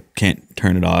weirdos that can't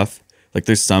turn it off. Like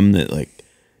there's some that like,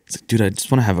 it's like, dude, I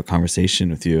just want to have a conversation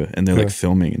with you. And they're like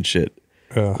filming and shit.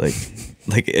 Like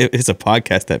it's a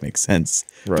podcast that makes sense.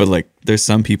 Right. But like there's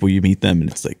some people you meet them and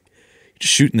it's like you're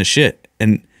just shooting the shit.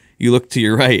 And you look to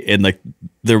your right and like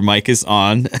their mic is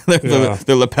on,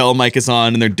 their lapel mic is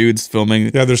on, and their dude's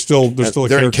filming. Yeah, they're still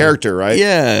in character, right?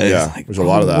 Yeah, Like, there's a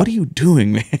lot of that. What are you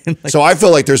doing, man? Like, so I feel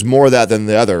like there's more of that than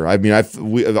the other. I mean,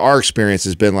 our experience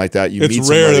has been like that. It's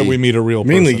rare that we meet a real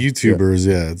mainly person. YouTubers,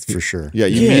 it's for sure. Yeah,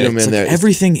 you meet them in there.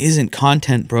 Everything isn't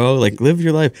content, bro. Like live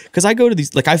your life. Because I go to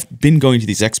these, like I've been going to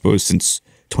these expos since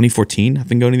 2014. I've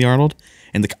been going to the Arnold.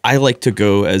 And like I like to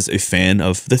go as a fan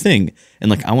of the thing, and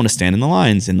like I want to stand in the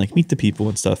lines and like meet the people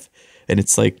and stuff. And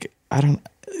it's like I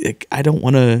don't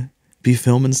want to be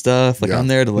filming stuff. Like I'm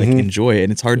there to like enjoy it,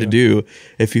 and it's hard to do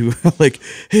if you like,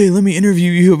 hey, let me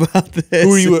interview you about this.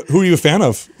 Who are you a fan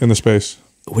of in the space?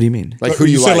 What do you mean? Like who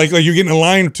do you said, like? Like you're getting in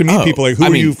line to meet people. Like who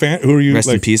are you fan? Who are you? Rest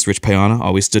in peace, Rich Payana.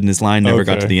 Always stood in his line. Never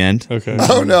got to the end. Okay.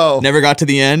 Oh no. Never got to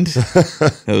the end.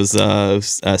 It was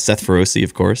Seth Feroci,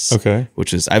 of course. Okay.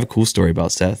 Which is I have a cool story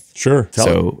about Seth. Sure.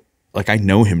 So like I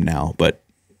know him now, but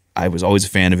I was always a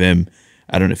fan of him.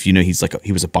 I don't know if you know, he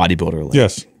was a bodybuilder. Like,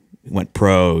 yes. Went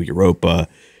pro, Europa,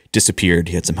 disappeared.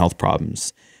 He had some health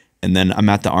problems. And then I'm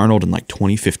at the Arnold in like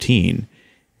 2015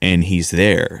 and he's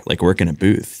there like working a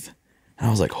booth. And I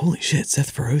was like, holy shit,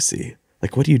 Seth Feroci.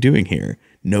 Like, what are you doing here?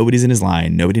 Nobody's in his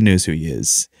line. Nobody knows who he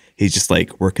is. He's just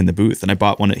like working the booth. And I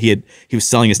bought one. He was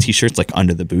selling his t-shirts like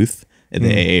under the booth,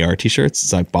 the AAR t-shirts.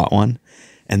 So I bought one.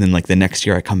 And then like the next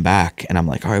year I come back and I'm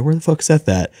like, all right, where the fuck is Seth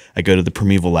at? I go to the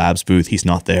Primeval Labs booth. He's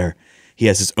not there. He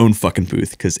has his own fucking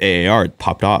booth because AAR had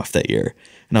popped off that year.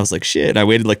 And I was like, shit, I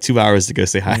waited like 2 hours to go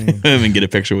say hi to him and get a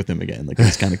picture with him again. Like,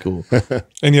 it's kind of cool.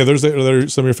 And yeah, there's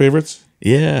some of your favorites?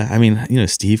 Yeah. I mean,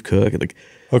 Steve Cook. Like,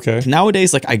 okay.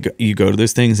 Nowadays, like you go to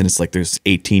those things and it's like there's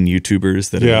 18 YouTubers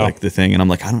that are like the thing. And I'm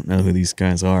like, I don't know who these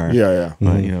guys are. Yeah.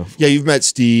 But, Yeah, you've met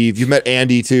Steve. You've met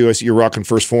Andy too. I see you're rocking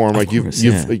First Form. Like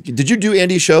did you do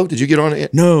Andy's show? Did you get on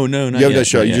it? No, not you haven't yet, done a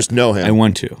show. You just know him. I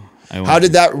want to. How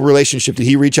did that relationship? Did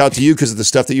he reach out to you because of the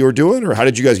stuff that you were doing, or how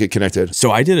did you guys get connected?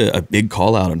 So I did a big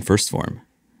call out on First Form.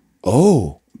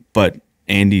 Oh, but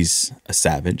Andy's a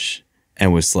savage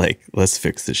and was like, "Let's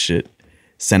fix this shit."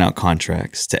 Sent out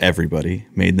contracts to everybody,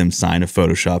 made them sign a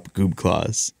Photoshop Goob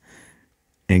clause,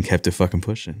 and kept it fucking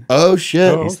pushing. Oh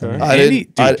shit! Oh, okay.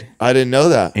 I didn't know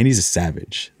that. Andy's a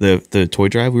savage. The toy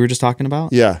drive we were just talking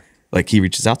about. Yeah. Like he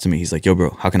reaches out to me. He's like, "Yo, bro,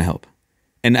 how can I help?"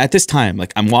 And at this time,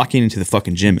 like I'm walking into the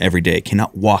fucking gym every day.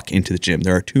 Cannot walk into the gym.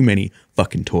 There are too many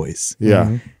fucking toys.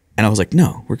 Yeah. And I was like,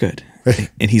 no, we're good.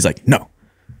 And he's like, no,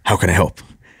 how can I help?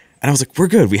 And I was like, we're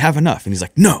good. We have enough. And he's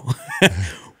like, no.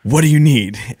 What do you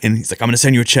need? And he's like, I'm going to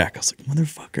send you a check. I was like,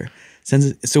 motherfucker.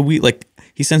 So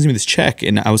he sends me this check.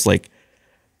 And I was like,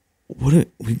 we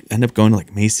end up going to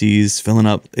like Macy's, filling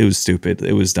up. It was stupid.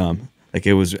 It was dumb. Like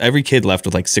it was every kid left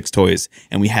with like 6 toys.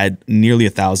 And we had nearly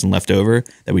 1,000 left over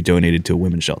that we donated to a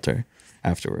women's shelter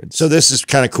afterwards. So this is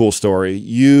kind of cool story.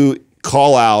 You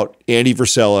call out Andy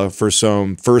Frisella for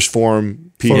some first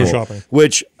form people, Photoshopping.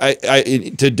 which I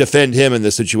to defend him in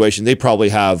this situation, they probably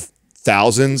have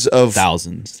thousands of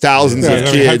kids, how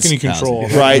can you control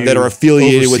right, that are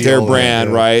affiliated with their all that, brand,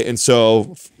 yeah. right? And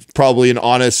so probably an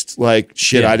honest like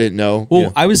shit Yeah. I didn't know.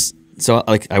 Well, I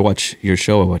watch your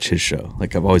show, I watch his show.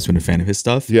 Like I've always been a fan of his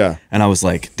stuff. Yeah. And I was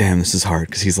like, damn, this is hard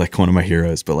because he's like one of my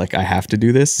heroes, but like I have to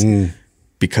do this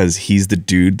because he's the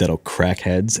dude that'll crack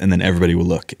heads and then everybody will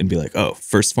look and be like, oh,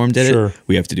 First Form did Sure. it.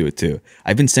 We have to do it too.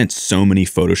 I've been sent so many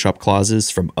Photoshop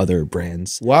clauses from other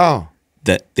brands Wow.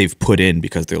 that they've put in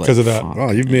because they're like, Because of that. "Fuck."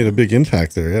 Wow, you've made a big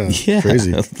impact there. Yeah. Yeah.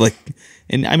 Crazy. Like,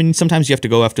 and I mean, sometimes you have to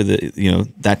go after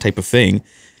that type of thing.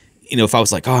 If I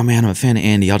was like, oh man, I'm a fan of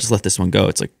Andy, I'll just let this one go.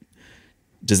 It's like,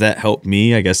 does that help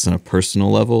me? I guess on a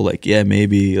personal level, like, yeah,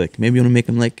 maybe you want to make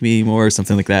him like me more or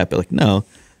something like that. But like, no,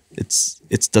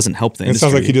 it doesn't help the It industry.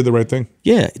 sounds like he did the right thing.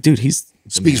 Yeah, dude, he's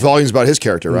Speaks volumes about his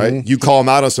character, right? You call him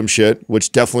out on some shit,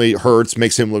 which definitely hurts,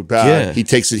 makes him look bad. Yeah. He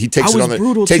takes it I was on the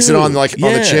brutal, takes it too. on like on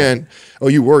the Yeah. chin. Oh,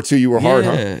 you were too. You were hard,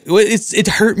 huh? yeah. Well, it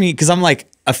hurt me because I'm like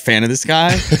a fan of this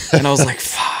guy, and I was like,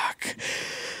 fuck.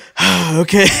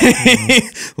 Okay,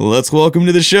 let's welcome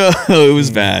to the show. It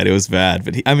was bad. It was bad,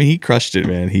 but he crushed it,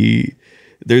 man.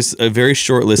 There's a very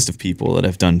short list of people that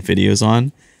I've done videos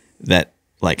on that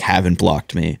like haven't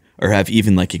blocked me or have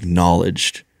even like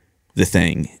acknowledged the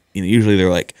thing. Usually they're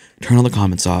like, turn all the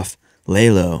comments off, lay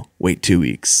low, wait 2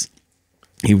 weeks.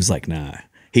 He was like, nah.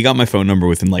 He got my phone number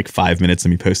within like 5 minutes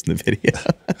of me posting the video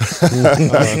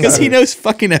because he knows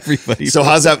fucking everybody. So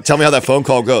how's that? Tell me how that phone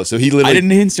call goes. So he literally I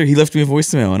didn't answer. He left me a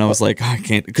voicemail, and I was like, oh, I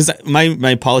can't, because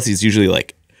my policy is usually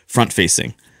like front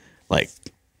facing, like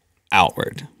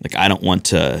outward. Like I don't want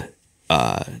to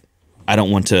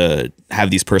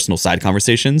have these personal side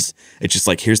conversations. It's just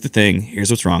like, here's the thing, here's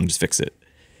what's wrong, just fix it.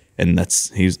 And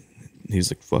he's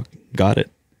like, fuck, got it,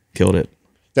 killed it.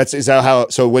 Is that how?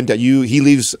 So when he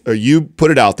leaves, or you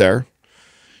put it out there,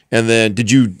 and then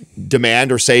did you demand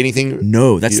or say anything?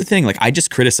 No, that's the thing. Like I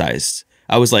just criticized.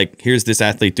 I was like, here's this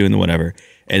athlete doing the whatever,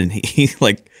 and he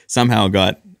like somehow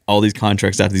got all these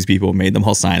contracts out to these people, made them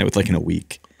all sign it with like in a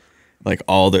week. Like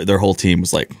all their whole team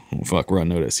was like, oh, fuck, we're on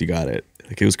notice. You got it.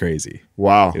 Like it was crazy.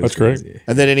 Wow, It was That's great. crazy.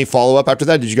 And then any follow up after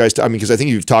that? Did you guys? I mean, because I think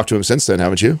you've talked to him since then,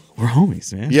 haven't you? We're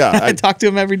homies, man. Yeah, I talk to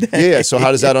him every day. Yeah. So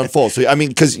how does that unfold? So I mean,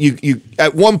 because you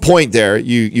at one point there,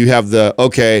 you have the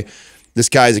okay, this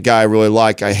guy's a guy I really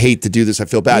like. I hate to do this. I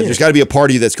feel bad. Yeah. There's got to be a part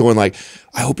of you that's going like,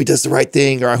 I hope he does the right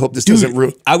thing, or I hope this doesn't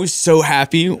ruin. I was so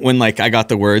happy when like I got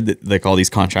the word that like all these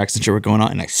contracts and shit were going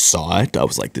on, and I saw it. I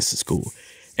was like, this is cool.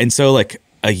 And so like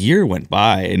a year went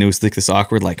by, and it was like this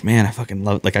awkward, like, man, I fucking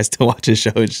love, like I still watch his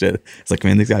show and shit. It's like,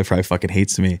 man, this guy probably fucking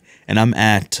hates me. And I'm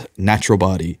at Natural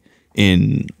Body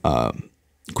in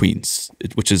Queens,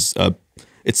 which is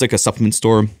it's like a supplement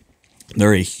store.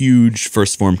 They're a huge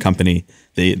First Form company.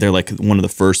 They're like one of the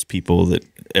first people that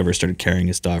ever started carrying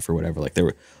his stuff or whatever. Like they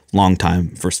were long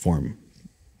time First Form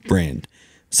brand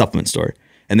supplement store.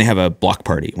 And they have a block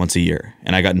party once a year.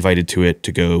 And I got invited to it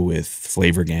to go with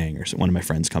Flavor Gang or one of my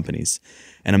friends' companies.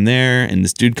 And I'm there, and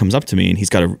this dude comes up to me, and he's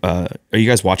got are you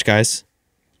guys watch guys?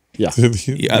 Yeah.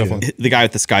 Definitely. The guy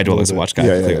with the Sky Dweller is a watch guy.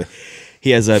 Yeah, yeah, clearly.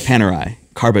 He has a Panerai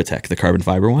Carbotech, the carbon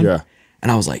fiber one. Yeah.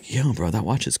 And I was like, yo, bro, that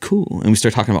watch is cool. And we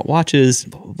start talking about watches,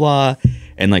 blah, blah, blah.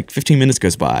 And like 15 minutes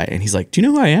goes by, and he's like, do you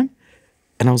know who I am?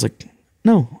 And I was like,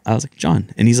 no. I was like,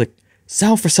 John. And he's like,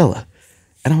 Sal Frisella.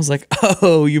 And I was like,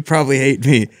 oh, you probably hate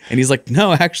me. And he's like,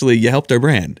 no, actually, you helped our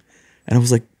brand. And I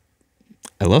was like,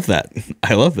 I love that.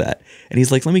 I love that. And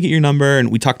he's like, let me get your number.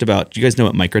 And we talked about, do you guys know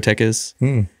what Microtech is?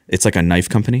 It's like a knife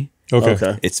company.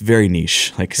 Okay. It's very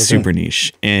niche, like super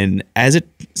niche. And as it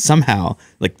somehow,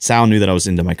 like Sal knew that I was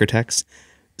into Microtechs.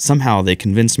 Somehow they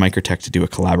convinced Microtech to do a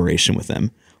collaboration with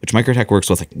them, which Microtech works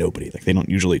with like nobody. Like they don't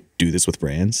usually do this with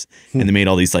brands. And they made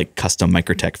all these like custom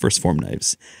Microtech First Form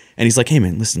knives. And he's like, hey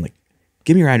man, listen, like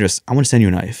give me your address. I want to send you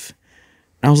a knife.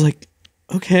 And I was like,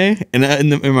 okay. And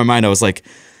in my mind, I was like,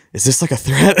 is this like a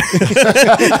threat?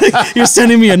 Like, you're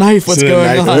sending me a knife. What's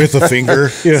going on? With a finger.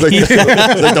 It's like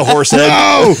the horse head.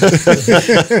 No!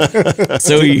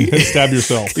 So Stab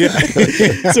yourself.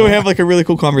 so we have like a really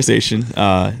cool conversation.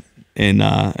 And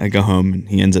I go home, and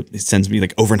he sends me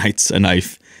like overnights a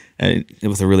knife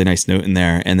with a really nice note in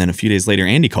there. And then a few days later,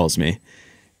 Andy calls me,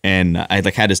 and I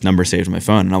like had his number saved on my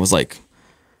phone, and I was like,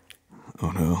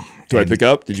 oh no. Do I pick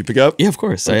up? Did you pick up? Yeah, of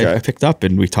course. Okay. I picked up,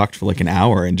 and we talked for like an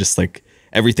hour, and just like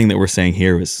everything that we're saying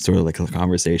here was sort of like a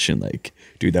conversation. Like,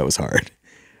 dude, that was hard.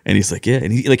 And he's like, yeah,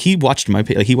 and he watched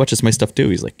he watches my stuff too.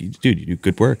 He's like, dude, you do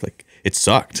good work. Like, it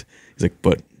sucked. He's like,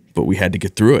 but we had to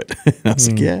get through it. And I was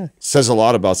like, yeah. Says a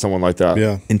lot about someone like that.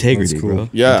 Yeah. Integrity, That's cool. bro.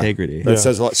 Yeah. Integrity. That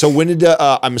says a lot. So when did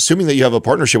I'm assuming that you have a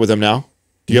partnership with them now?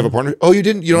 Do you have a partner? Oh, you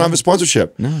didn't? You don't have a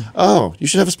sponsorship? No. Oh, you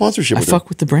should have a sponsorship I with them. fuck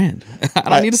with the brand. I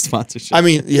don't need a sponsorship. I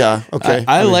mean, yeah, okay.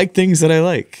 I mean, like things that I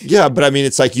like. yeah, but I mean,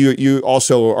 it's like you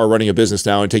also are running a business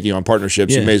now and taking on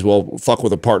partnerships. Yeah. You may as well fuck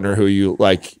with a partner who you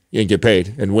like and get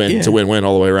paid and win. Yeah. It's a win-win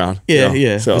all the way around. Yeah, you know?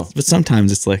 yeah. So But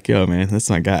sometimes it's like, yo, man, that's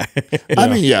my guy. I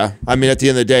mean, yeah. I mean, at the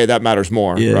end of the day, that matters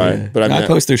more, Yeah, right? yeah. But I mean, I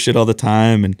post their shit all the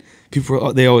time, and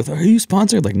people they always, are you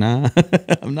sponsored? Like, nah,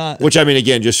 I'm not. which I mean,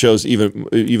 again, just shows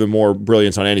even more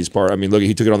brilliance on Andy's part. I mean, look,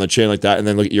 he took it on the chin like that, and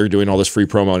then look, you're doing all this free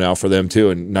promo now for them too,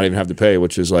 and not even have to pay,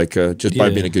 which is like just by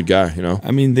Yeah. being a good guy, you know.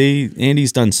 I mean,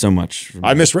 Andy's done so much for me.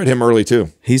 I misread him early too.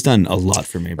 He's done a lot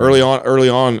for me. Bro. Early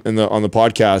on on the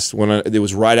podcast when it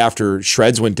was right after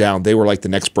Shreds went down, they were like the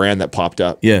next brand that popped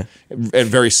up. Yeah. And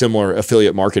very similar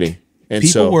affiliate marketing. And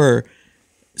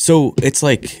so it's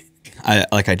like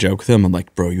I joke with them. I'm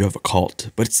like, bro, you have a cult,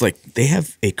 but it's like they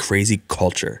have a crazy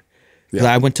culture. 'Cause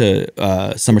I went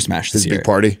to Summer Smash this His year. big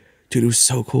party. Dude, it was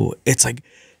so cool. It's like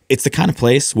it's the kind of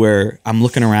place where I'm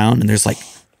looking around and there's like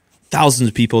thousands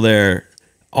of people there,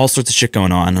 all sorts of shit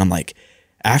going on, and I'm like,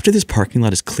 after this parking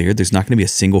lot is cleared, there's not going to be a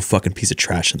single fucking piece of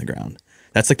trash on the ground.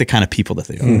 That's like the kind of people that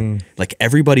they are. Like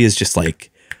everybody is just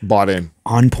like Bought in.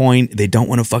 on point. They don't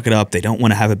want to fuck it up. They don't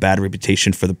want to have a bad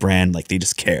reputation for the brand. Like they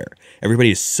just care.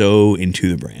 Everybody is so into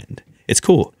the brand. It's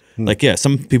cool. Like, yeah,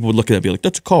 some people would look at it and be like,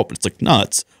 that's a cult. But it's like, no,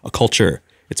 it's a culture.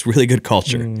 It's really good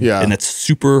culture. Yeah. And that's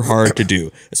super hard to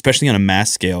do, especially on a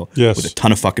mass scale Yes. with a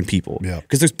ton of fucking people. Yeah.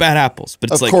 Because there's bad apples. But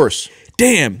it's Of like, course.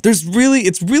 damn, it's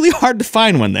really hard to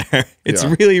find one there. It's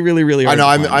Yeah. really, really, really hard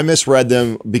I know. to find. I misread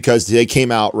them because they came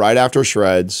out right after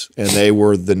Shreds, and they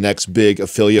were the next big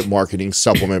affiliate marketing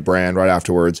supplement brand right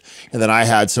afterwards. And then I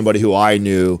had somebody who I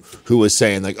knew who was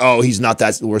saying like, "Oh, he's not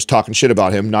that." Was talking shit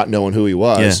about him, not knowing who he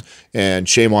was. And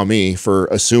shame on me for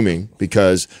assuming,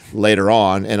 because later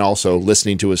on, and also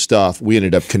listening to his stuff, we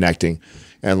ended up connecting.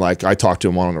 And like I talk to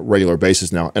him on a regular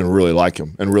basis now, and really like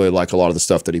him, and really like a lot of the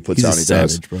stuff that he puts He's out. a He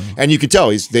savage, does, bro. and you can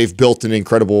tell they've built an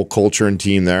incredible culture and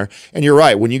team there. And you're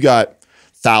right, when you got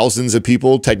thousands of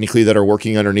people technically that are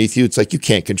working underneath you, it's like you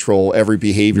can't control every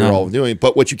behavior all doing.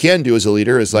 But what you can do as a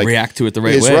leader is like React to it the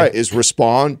right way. Is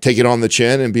respond, take it on the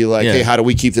chin, and be like, Yeah. hey, how do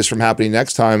we keep this from happening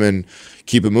next time, and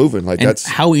keep it moving? Like And that's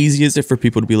how easy is it for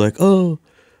people to be like, oh,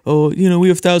 you know, we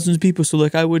have thousands of people, so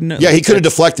like I wouldn't. yeah, he could have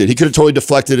deflected. He could have totally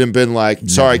deflected and been like,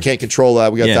 sorry, I can't control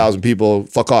that. We got Yeah. 1,000 people.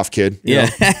 Fuck off, kid. You Yeah,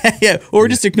 know? yeah, or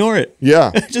just ignore it. Yeah.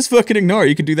 Just fucking ignore it.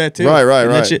 You can do that too. Right,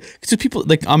 And that right. shit- so people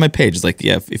like on my page, it's like,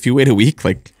 yeah, if you wait a week,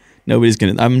 like nobody's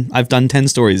gonna. I've done 10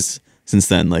 stories since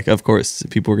then. Like, of course,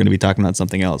 people are gonna be talking about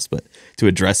something else, but to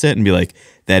address it and be like,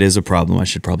 that is a problem. I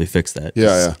should probably fix that.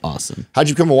 Yeah, is yeah. awesome. How'd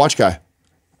you become a watch guy?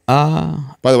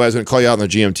 By the way, I was going to call you out on the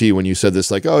GMT when you said this,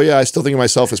 like, oh yeah, I still think of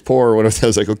myself as poor or whatever. I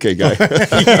was like, okay, guy. You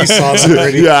saw that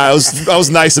already. Yeah, I was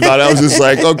nice about it. I was just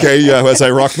like, okay, yeah, as I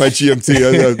rock my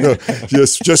GMT,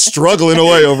 just struggling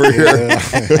away over here.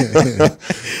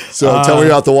 So tell me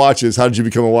about the watches. How did you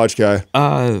become a watch guy?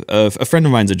 A friend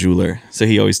of mine's a jeweler, so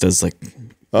he always does like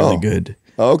really good.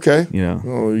 Oh, okay. You know.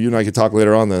 Oh, you and I can talk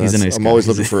later on then. He's a nice I'm guy. always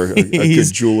looking for a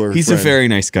good jeweler. He's friend. a very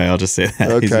nice guy. I'll just say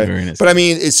that. Okay. He's a very nice But I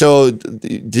mean, so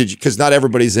did you, because not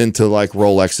everybody's into like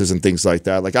Rolexes and things like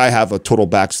that. Like I have a total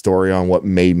backstory on what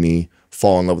made me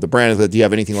fall in love with the brand. Do you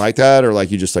have anything like that? Or like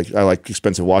you just like, I like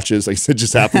expensive watches. Like it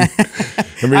just happened.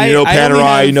 I mean, you know, I only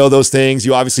Panerai, have- you know those things.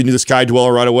 You obviously knew the Sky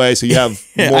Dweller right away. So you have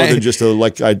more than just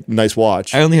a nice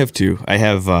watch. I only have two. I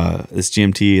have this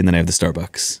GMT and then I have the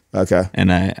Starbucks. Okay.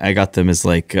 And I got them as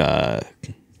like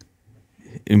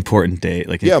important day.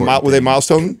 Like Yeah. important Were they thing.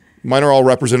 milestone? Mine are all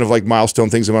representative of like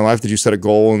milestone things in my life. Did you set a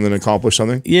goal and then accomplish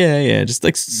something? Yeah. Just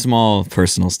like small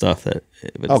personal stuff that.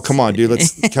 Oh, come on, dude.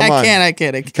 Let's come on. I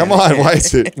can't. Come on, why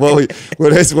is it? Well,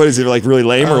 what is it like? Really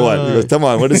lame or what? He goes, come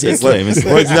on, what is it? It's lame, it's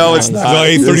lame. What- no, it's No, not. I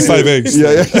ate 35 eggs.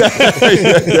 Yeah.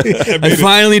 I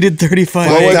finally did 35.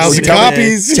 Well, eggs 1,000 today.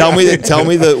 copies.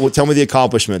 Tell me the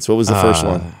accomplishments. What was the first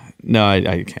one? No,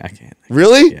 I can't.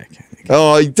 Really? Yeah, I can't.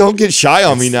 Oh, don't get shy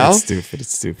on me now. It's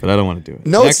stupid. I don't want to do it.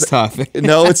 No, Next it's topic.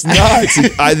 No, it's not.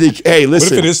 I think. Hey, What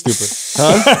listen. if it is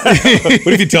stupid?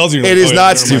 What if he tells you? It is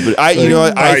not stupid. You know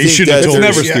what? I You think should that have told me.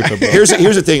 there's- It's never stupid, bro.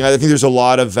 Here's the thing. I think there's a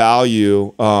lot of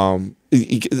value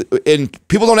and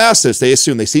people don't ask this. They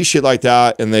assume they see shit like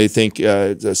that and they think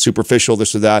it's superficial,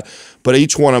 this or that. But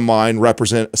each one of mine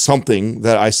represent something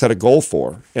that I set a goal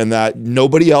for and that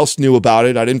nobody else knew about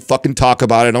it. I didn't fucking talk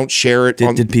about it. I don't share it.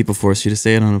 Did people force you to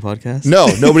say it on a podcast? No,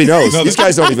 nobody knows. These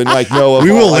guys don't even like know.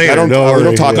 We will like, later. I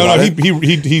don't talk about it.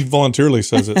 He voluntarily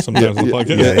says it sometimes on the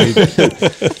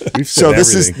podcast. We've said So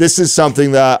everything. this is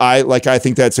something that I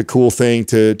think that's a cool thing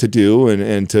to do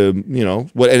and to, you know,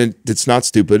 it's not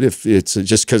stupid if it's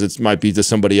just because it might be to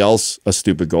somebody else a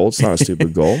stupid goal. It's not a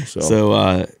stupid goal.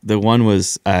 So the one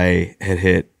was I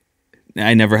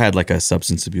never had like a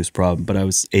substance abuse problem, but I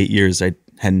was 8 years. I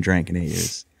hadn't drank in 8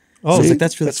 years. Oh, So it's like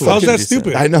that's really cool. how's that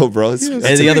stupid? I know, bro. And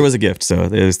the other was a gift, so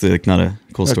there's like not a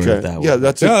cool story with that one. Yeah,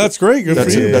 that's great. Good for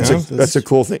you. That's a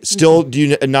cool thing. Still, do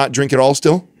you not drink at all?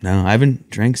 Still? No, I haven't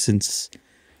drank since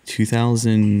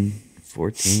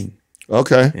 2014.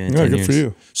 Okay. Yeah, 10 good years. for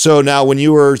you. So now, when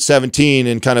you were 17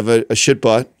 and kind of a shit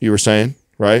butt, you were saying,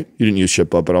 right? You didn't use shit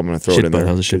butt, but I'm going to throw it Shit in butt, there.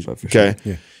 I was a shit butt for Okay.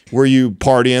 sure. Were you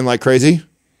partying like crazy?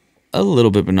 A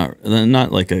little bit, but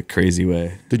not like a crazy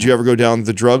way. Did you ever go down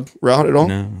the drug route at all?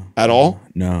 No. At all?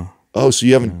 No, Oh, so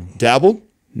you haven't dabbled?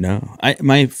 no.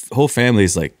 My whole family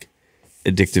is like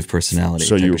addictive personality.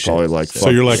 So type you were of probably shit. like, So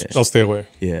you're like, Yeah. I'll stay away.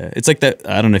 Yeah, it's like that.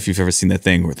 I don't know if you've ever seen that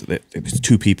thing where there's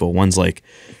two people. One's like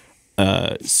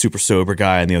a super sober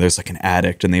guy, and the other's like an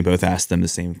addict, and they both ask them the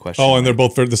same question. Oh, and they're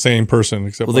both the same person,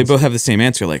 except well, they both have the same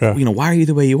answer. Like, Yeah. you know, why are you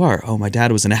the way you are? Oh, my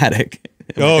dad was an addict.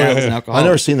 My Oh, dad yeah, was an yeah. alcoholic. I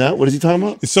never seen that. What is he talking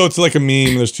about? So it's like a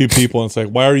meme. There's two people, and it's like,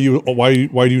 why do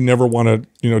you never want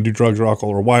to, do drugs or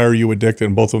alcohol, or why are you addicted?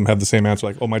 And both of them have the same answer,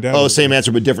 like, oh, my dad. Oh, was same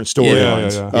answer, but different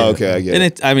storylines. Yeah. Oh, okay, I get And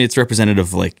it. it's representative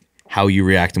of like how you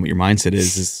react and what your mindset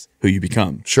is who you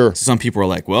become. Sure. So some people are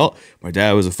like, well, my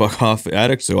dad was a fuck off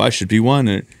addict, so I should be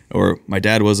one, or my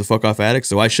dad was a fuck off addict,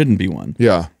 so I shouldn't be one.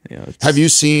 Yeah. You know, Have you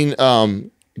seen,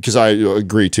 because I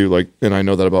agree too, like, and I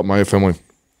know that about my family.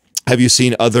 Have you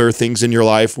seen other things in your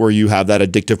life where you have that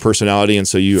addictive personality? And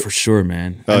so you, For sure,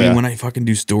 man. Oh, I mean, yeah. when I fucking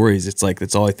do stories, it's like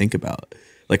that's all I think about.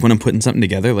 Like when I'm putting something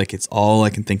together, like it's all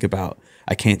I can think about.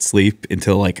 I can't sleep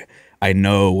until like I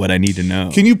know what I need to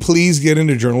know. Can you please get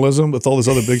into journalism with all this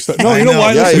other big stuff? No, you know know.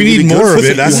 why? Yeah, Listen, we need because- more of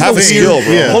listen, it. That's you have the a thing. skill,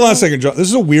 bro. Yeah. Hold on a second, John. This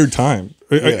is a weird time.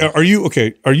 Are you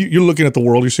okay? You're looking at the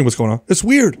world? You're seeing what's going on. It's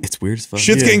weird. It's weird as fuck.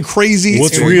 Shit's getting crazy.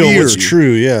 What's and real? weird. What's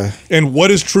true? Yeah. And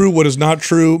what is true? What is not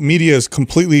true? Media is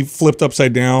completely flipped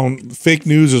upside down. Fake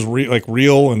news is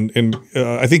real, and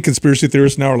I think conspiracy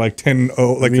theorists now are like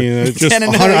 10-0. Like I mean, it's just 10-0.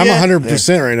 I'm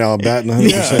 100% right now. I'm batting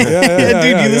 100%. Yeah,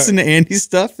 dude, you listen to Andy's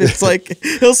stuff. It's like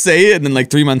he'll say it, and then like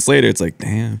 3 months later, it's like,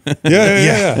 damn,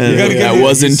 Yeah. You gotta that get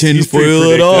wasn't he's pretty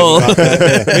tinfoil at all.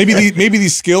 predictive. maybe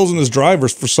these skills and this drive are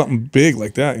for something big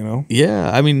like that.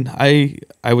 Yeah, I mean, I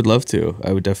would love to.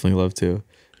 I would definitely love to,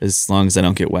 as long as I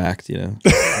don't get whacked.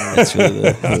 That's really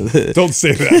the Don't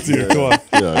say that, dude. Come on,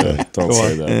 Yeah, don't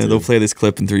say that. they'll play this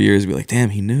clip in 3 years and be like, damn,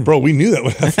 he knew. bro. We knew that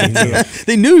would happen.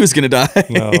 They knew he was gonna die.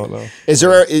 No. Is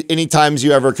there any times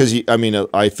you ever, because I mean,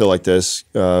 I feel like this,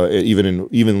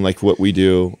 even like what we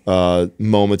do,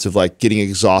 moments of like getting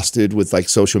exhausted with like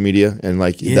social media and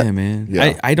like, Yeah, man.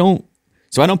 Yeah. I don't.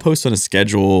 So I don't post on a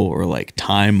schedule or like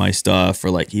time my stuff or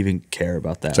like even care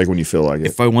about that. It's like when you feel like it.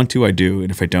 If I want to, I do,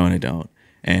 and if I don't, I don't.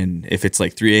 And if it's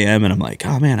like 3 a.m. and I'm like,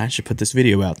 oh man, I should put this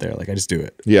video out there, like I just do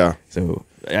it. Yeah. So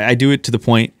I do it to the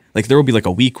point, like there will be like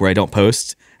a week where I don't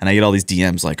post, and I get all these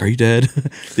DMs like, are you dead?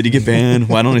 Did you get banned?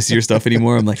 Why don't I see your stuff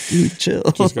anymore? I'm like, dude, chill.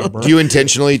 Do you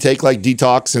intentionally take like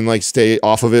detox and like stay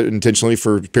off of it intentionally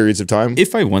for periods of time?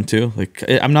 If I want to, like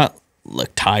I'm not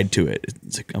like tied to it.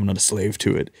 It's like I'm not a slave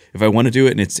to it. If I want to do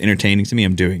it and it's entertaining to me,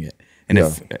 I'm doing it. And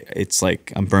if it's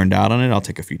like I'm burned out on it, I'll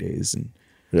take a few days and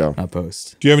not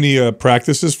post. Do you have any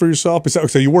practices for yourself?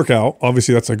 Besides, so you work out.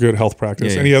 Obviously, that's a good health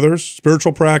practice. Yeah. Any others?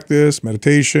 Spiritual practice,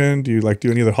 meditation? Do you like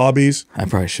do any other hobbies? I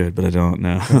probably should, but I don't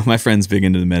know. My friend's big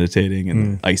into the meditating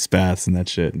and ice baths and that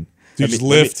shit. And Do you just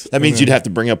lift? That means you'd have to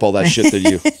bring up all that shit that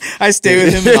you. I stay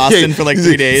with him in Austin for like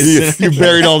 3 days. You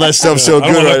buried all that stuff so I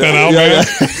don't good. wanna let that out, man.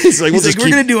 He's like, we'll He's like, just we're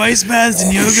keep, gonna do ice baths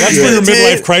and yoga. That's for your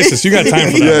midlife crisis. You got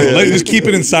time for that. Just keep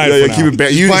it inside. yeah, for keep now. it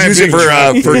back. Use Buy a it big for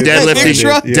truck. deadlifting,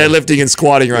 truck. deadlifting and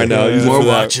squatting right now. Use it More for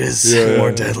that. watches,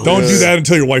 more deadlifts. Don't do that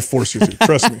until your wife forces you to.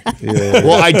 Trust me.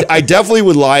 Well, I definitely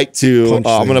would like to. Punch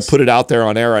I'm going to things. put it out there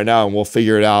on air right now, and we'll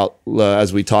figure it out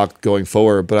as we talk going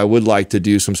forward. But I would like to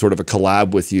do some sort of a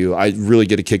collab with you. I really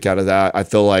get a kick out of that. I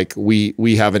feel like we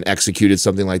haven't executed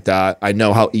something like that. I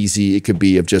know how easy it could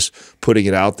be of just putting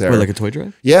it out there. Or like a toy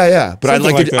drive? Yeah. But I'd Something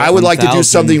like like to. that. I would like to do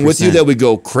something with you 1000%. that would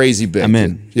go crazy big. I'm dude.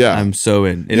 in. Yeah. I'm so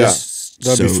in. It is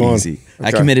Yeah. so That'd be fun. easy. I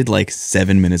Okay. committed like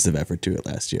 7 minutes of effort to it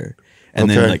last year. And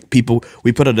then like people,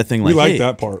 we put out a thing like, we like hey,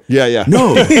 that part. Yeah, yeah.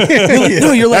 No,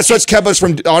 no, you're like, that's what's kept us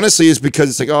from, honestly, is because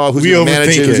it's like, oh, who's going to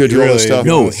manage it? Who's going to do all this stuff?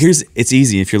 No, it's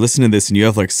easy. If you're listening to this and you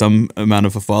have like some amount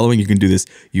of a following, you can do this.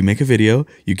 You make a video,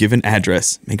 you give an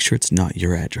address, make sure it's not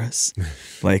your address.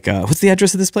 Like, what's the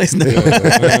address of this place? No.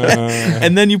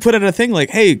 And then you put out a thing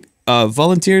like, hey,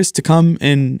 volunteers to come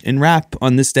and rap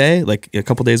on this day, like a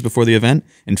couple days before the event,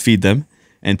 and feed them.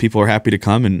 And people are happy to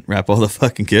come and wrap all the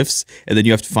fucking gifts. And then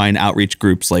you have to find outreach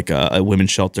groups like a women's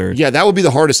shelter. Yeah, that would be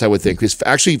the hardest, I would think, is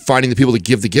actually finding the people to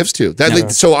give the gifts to. That, like,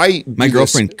 so my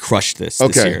girlfriend crushed this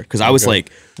year because I was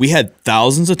like, we had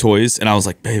thousands of toys, and I was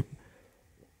like, babe,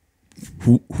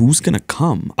 who's gonna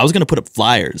come? I was gonna put up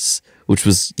flyers, which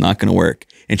was not gonna work.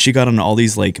 And she got on all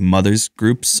these like mothers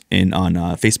groups on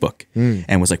Facebook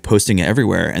and was like posting it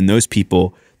everywhere. And those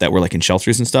people that were like in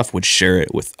shelters and stuff would share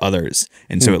it with others.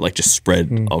 And so it like just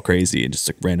spread all crazy, and just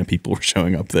like random people were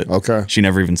showing up that she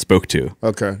never even spoke to.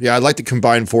 Okay. Yeah, I'd like to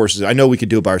combine forces. I know we could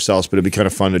do it by ourselves, but it'd be kind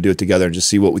of fun to do it together and just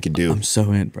see what we could do. I'm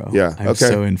so in, bro. Yeah. I'm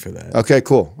so in for that. Okay,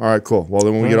 cool. All right, cool. Well,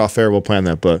 then when we get off air, we'll plan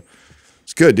that. But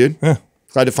it's good, dude. Yeah.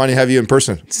 Glad to finally have you in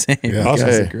person. Same. Yeah, awesome.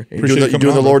 Hey, Great. you're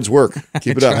doing the Lord's work.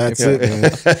 Keep it up. That's it, man.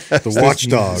 The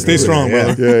watchdog. Stay strong,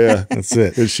 brother. Yeah. That's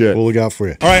it. Good shit. We'll look out for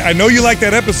you. All right, I know you liked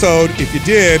that episode. If you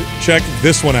did, check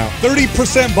this one out.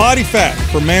 30% body fat.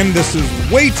 For men, this is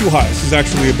way too high. This is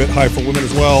actually a bit high for women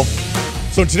as well.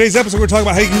 So in today's episode, we're talking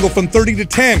about how you can go from 30 to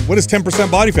 10. What is 10%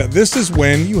 body fat? This is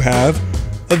when you have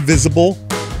a visible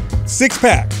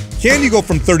six-pack. Can you go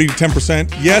from 30 to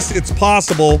 10%? Yes, it's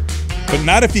possible, but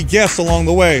not if you guess along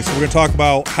the way. So we're going to talk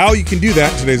about how you can do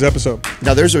that in today's episode.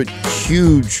 Now, there's a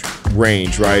huge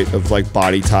range, right, of like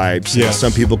body types. Yes.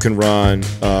 Some people can run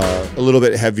a little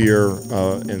bit heavier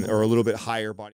or a little bit higher body.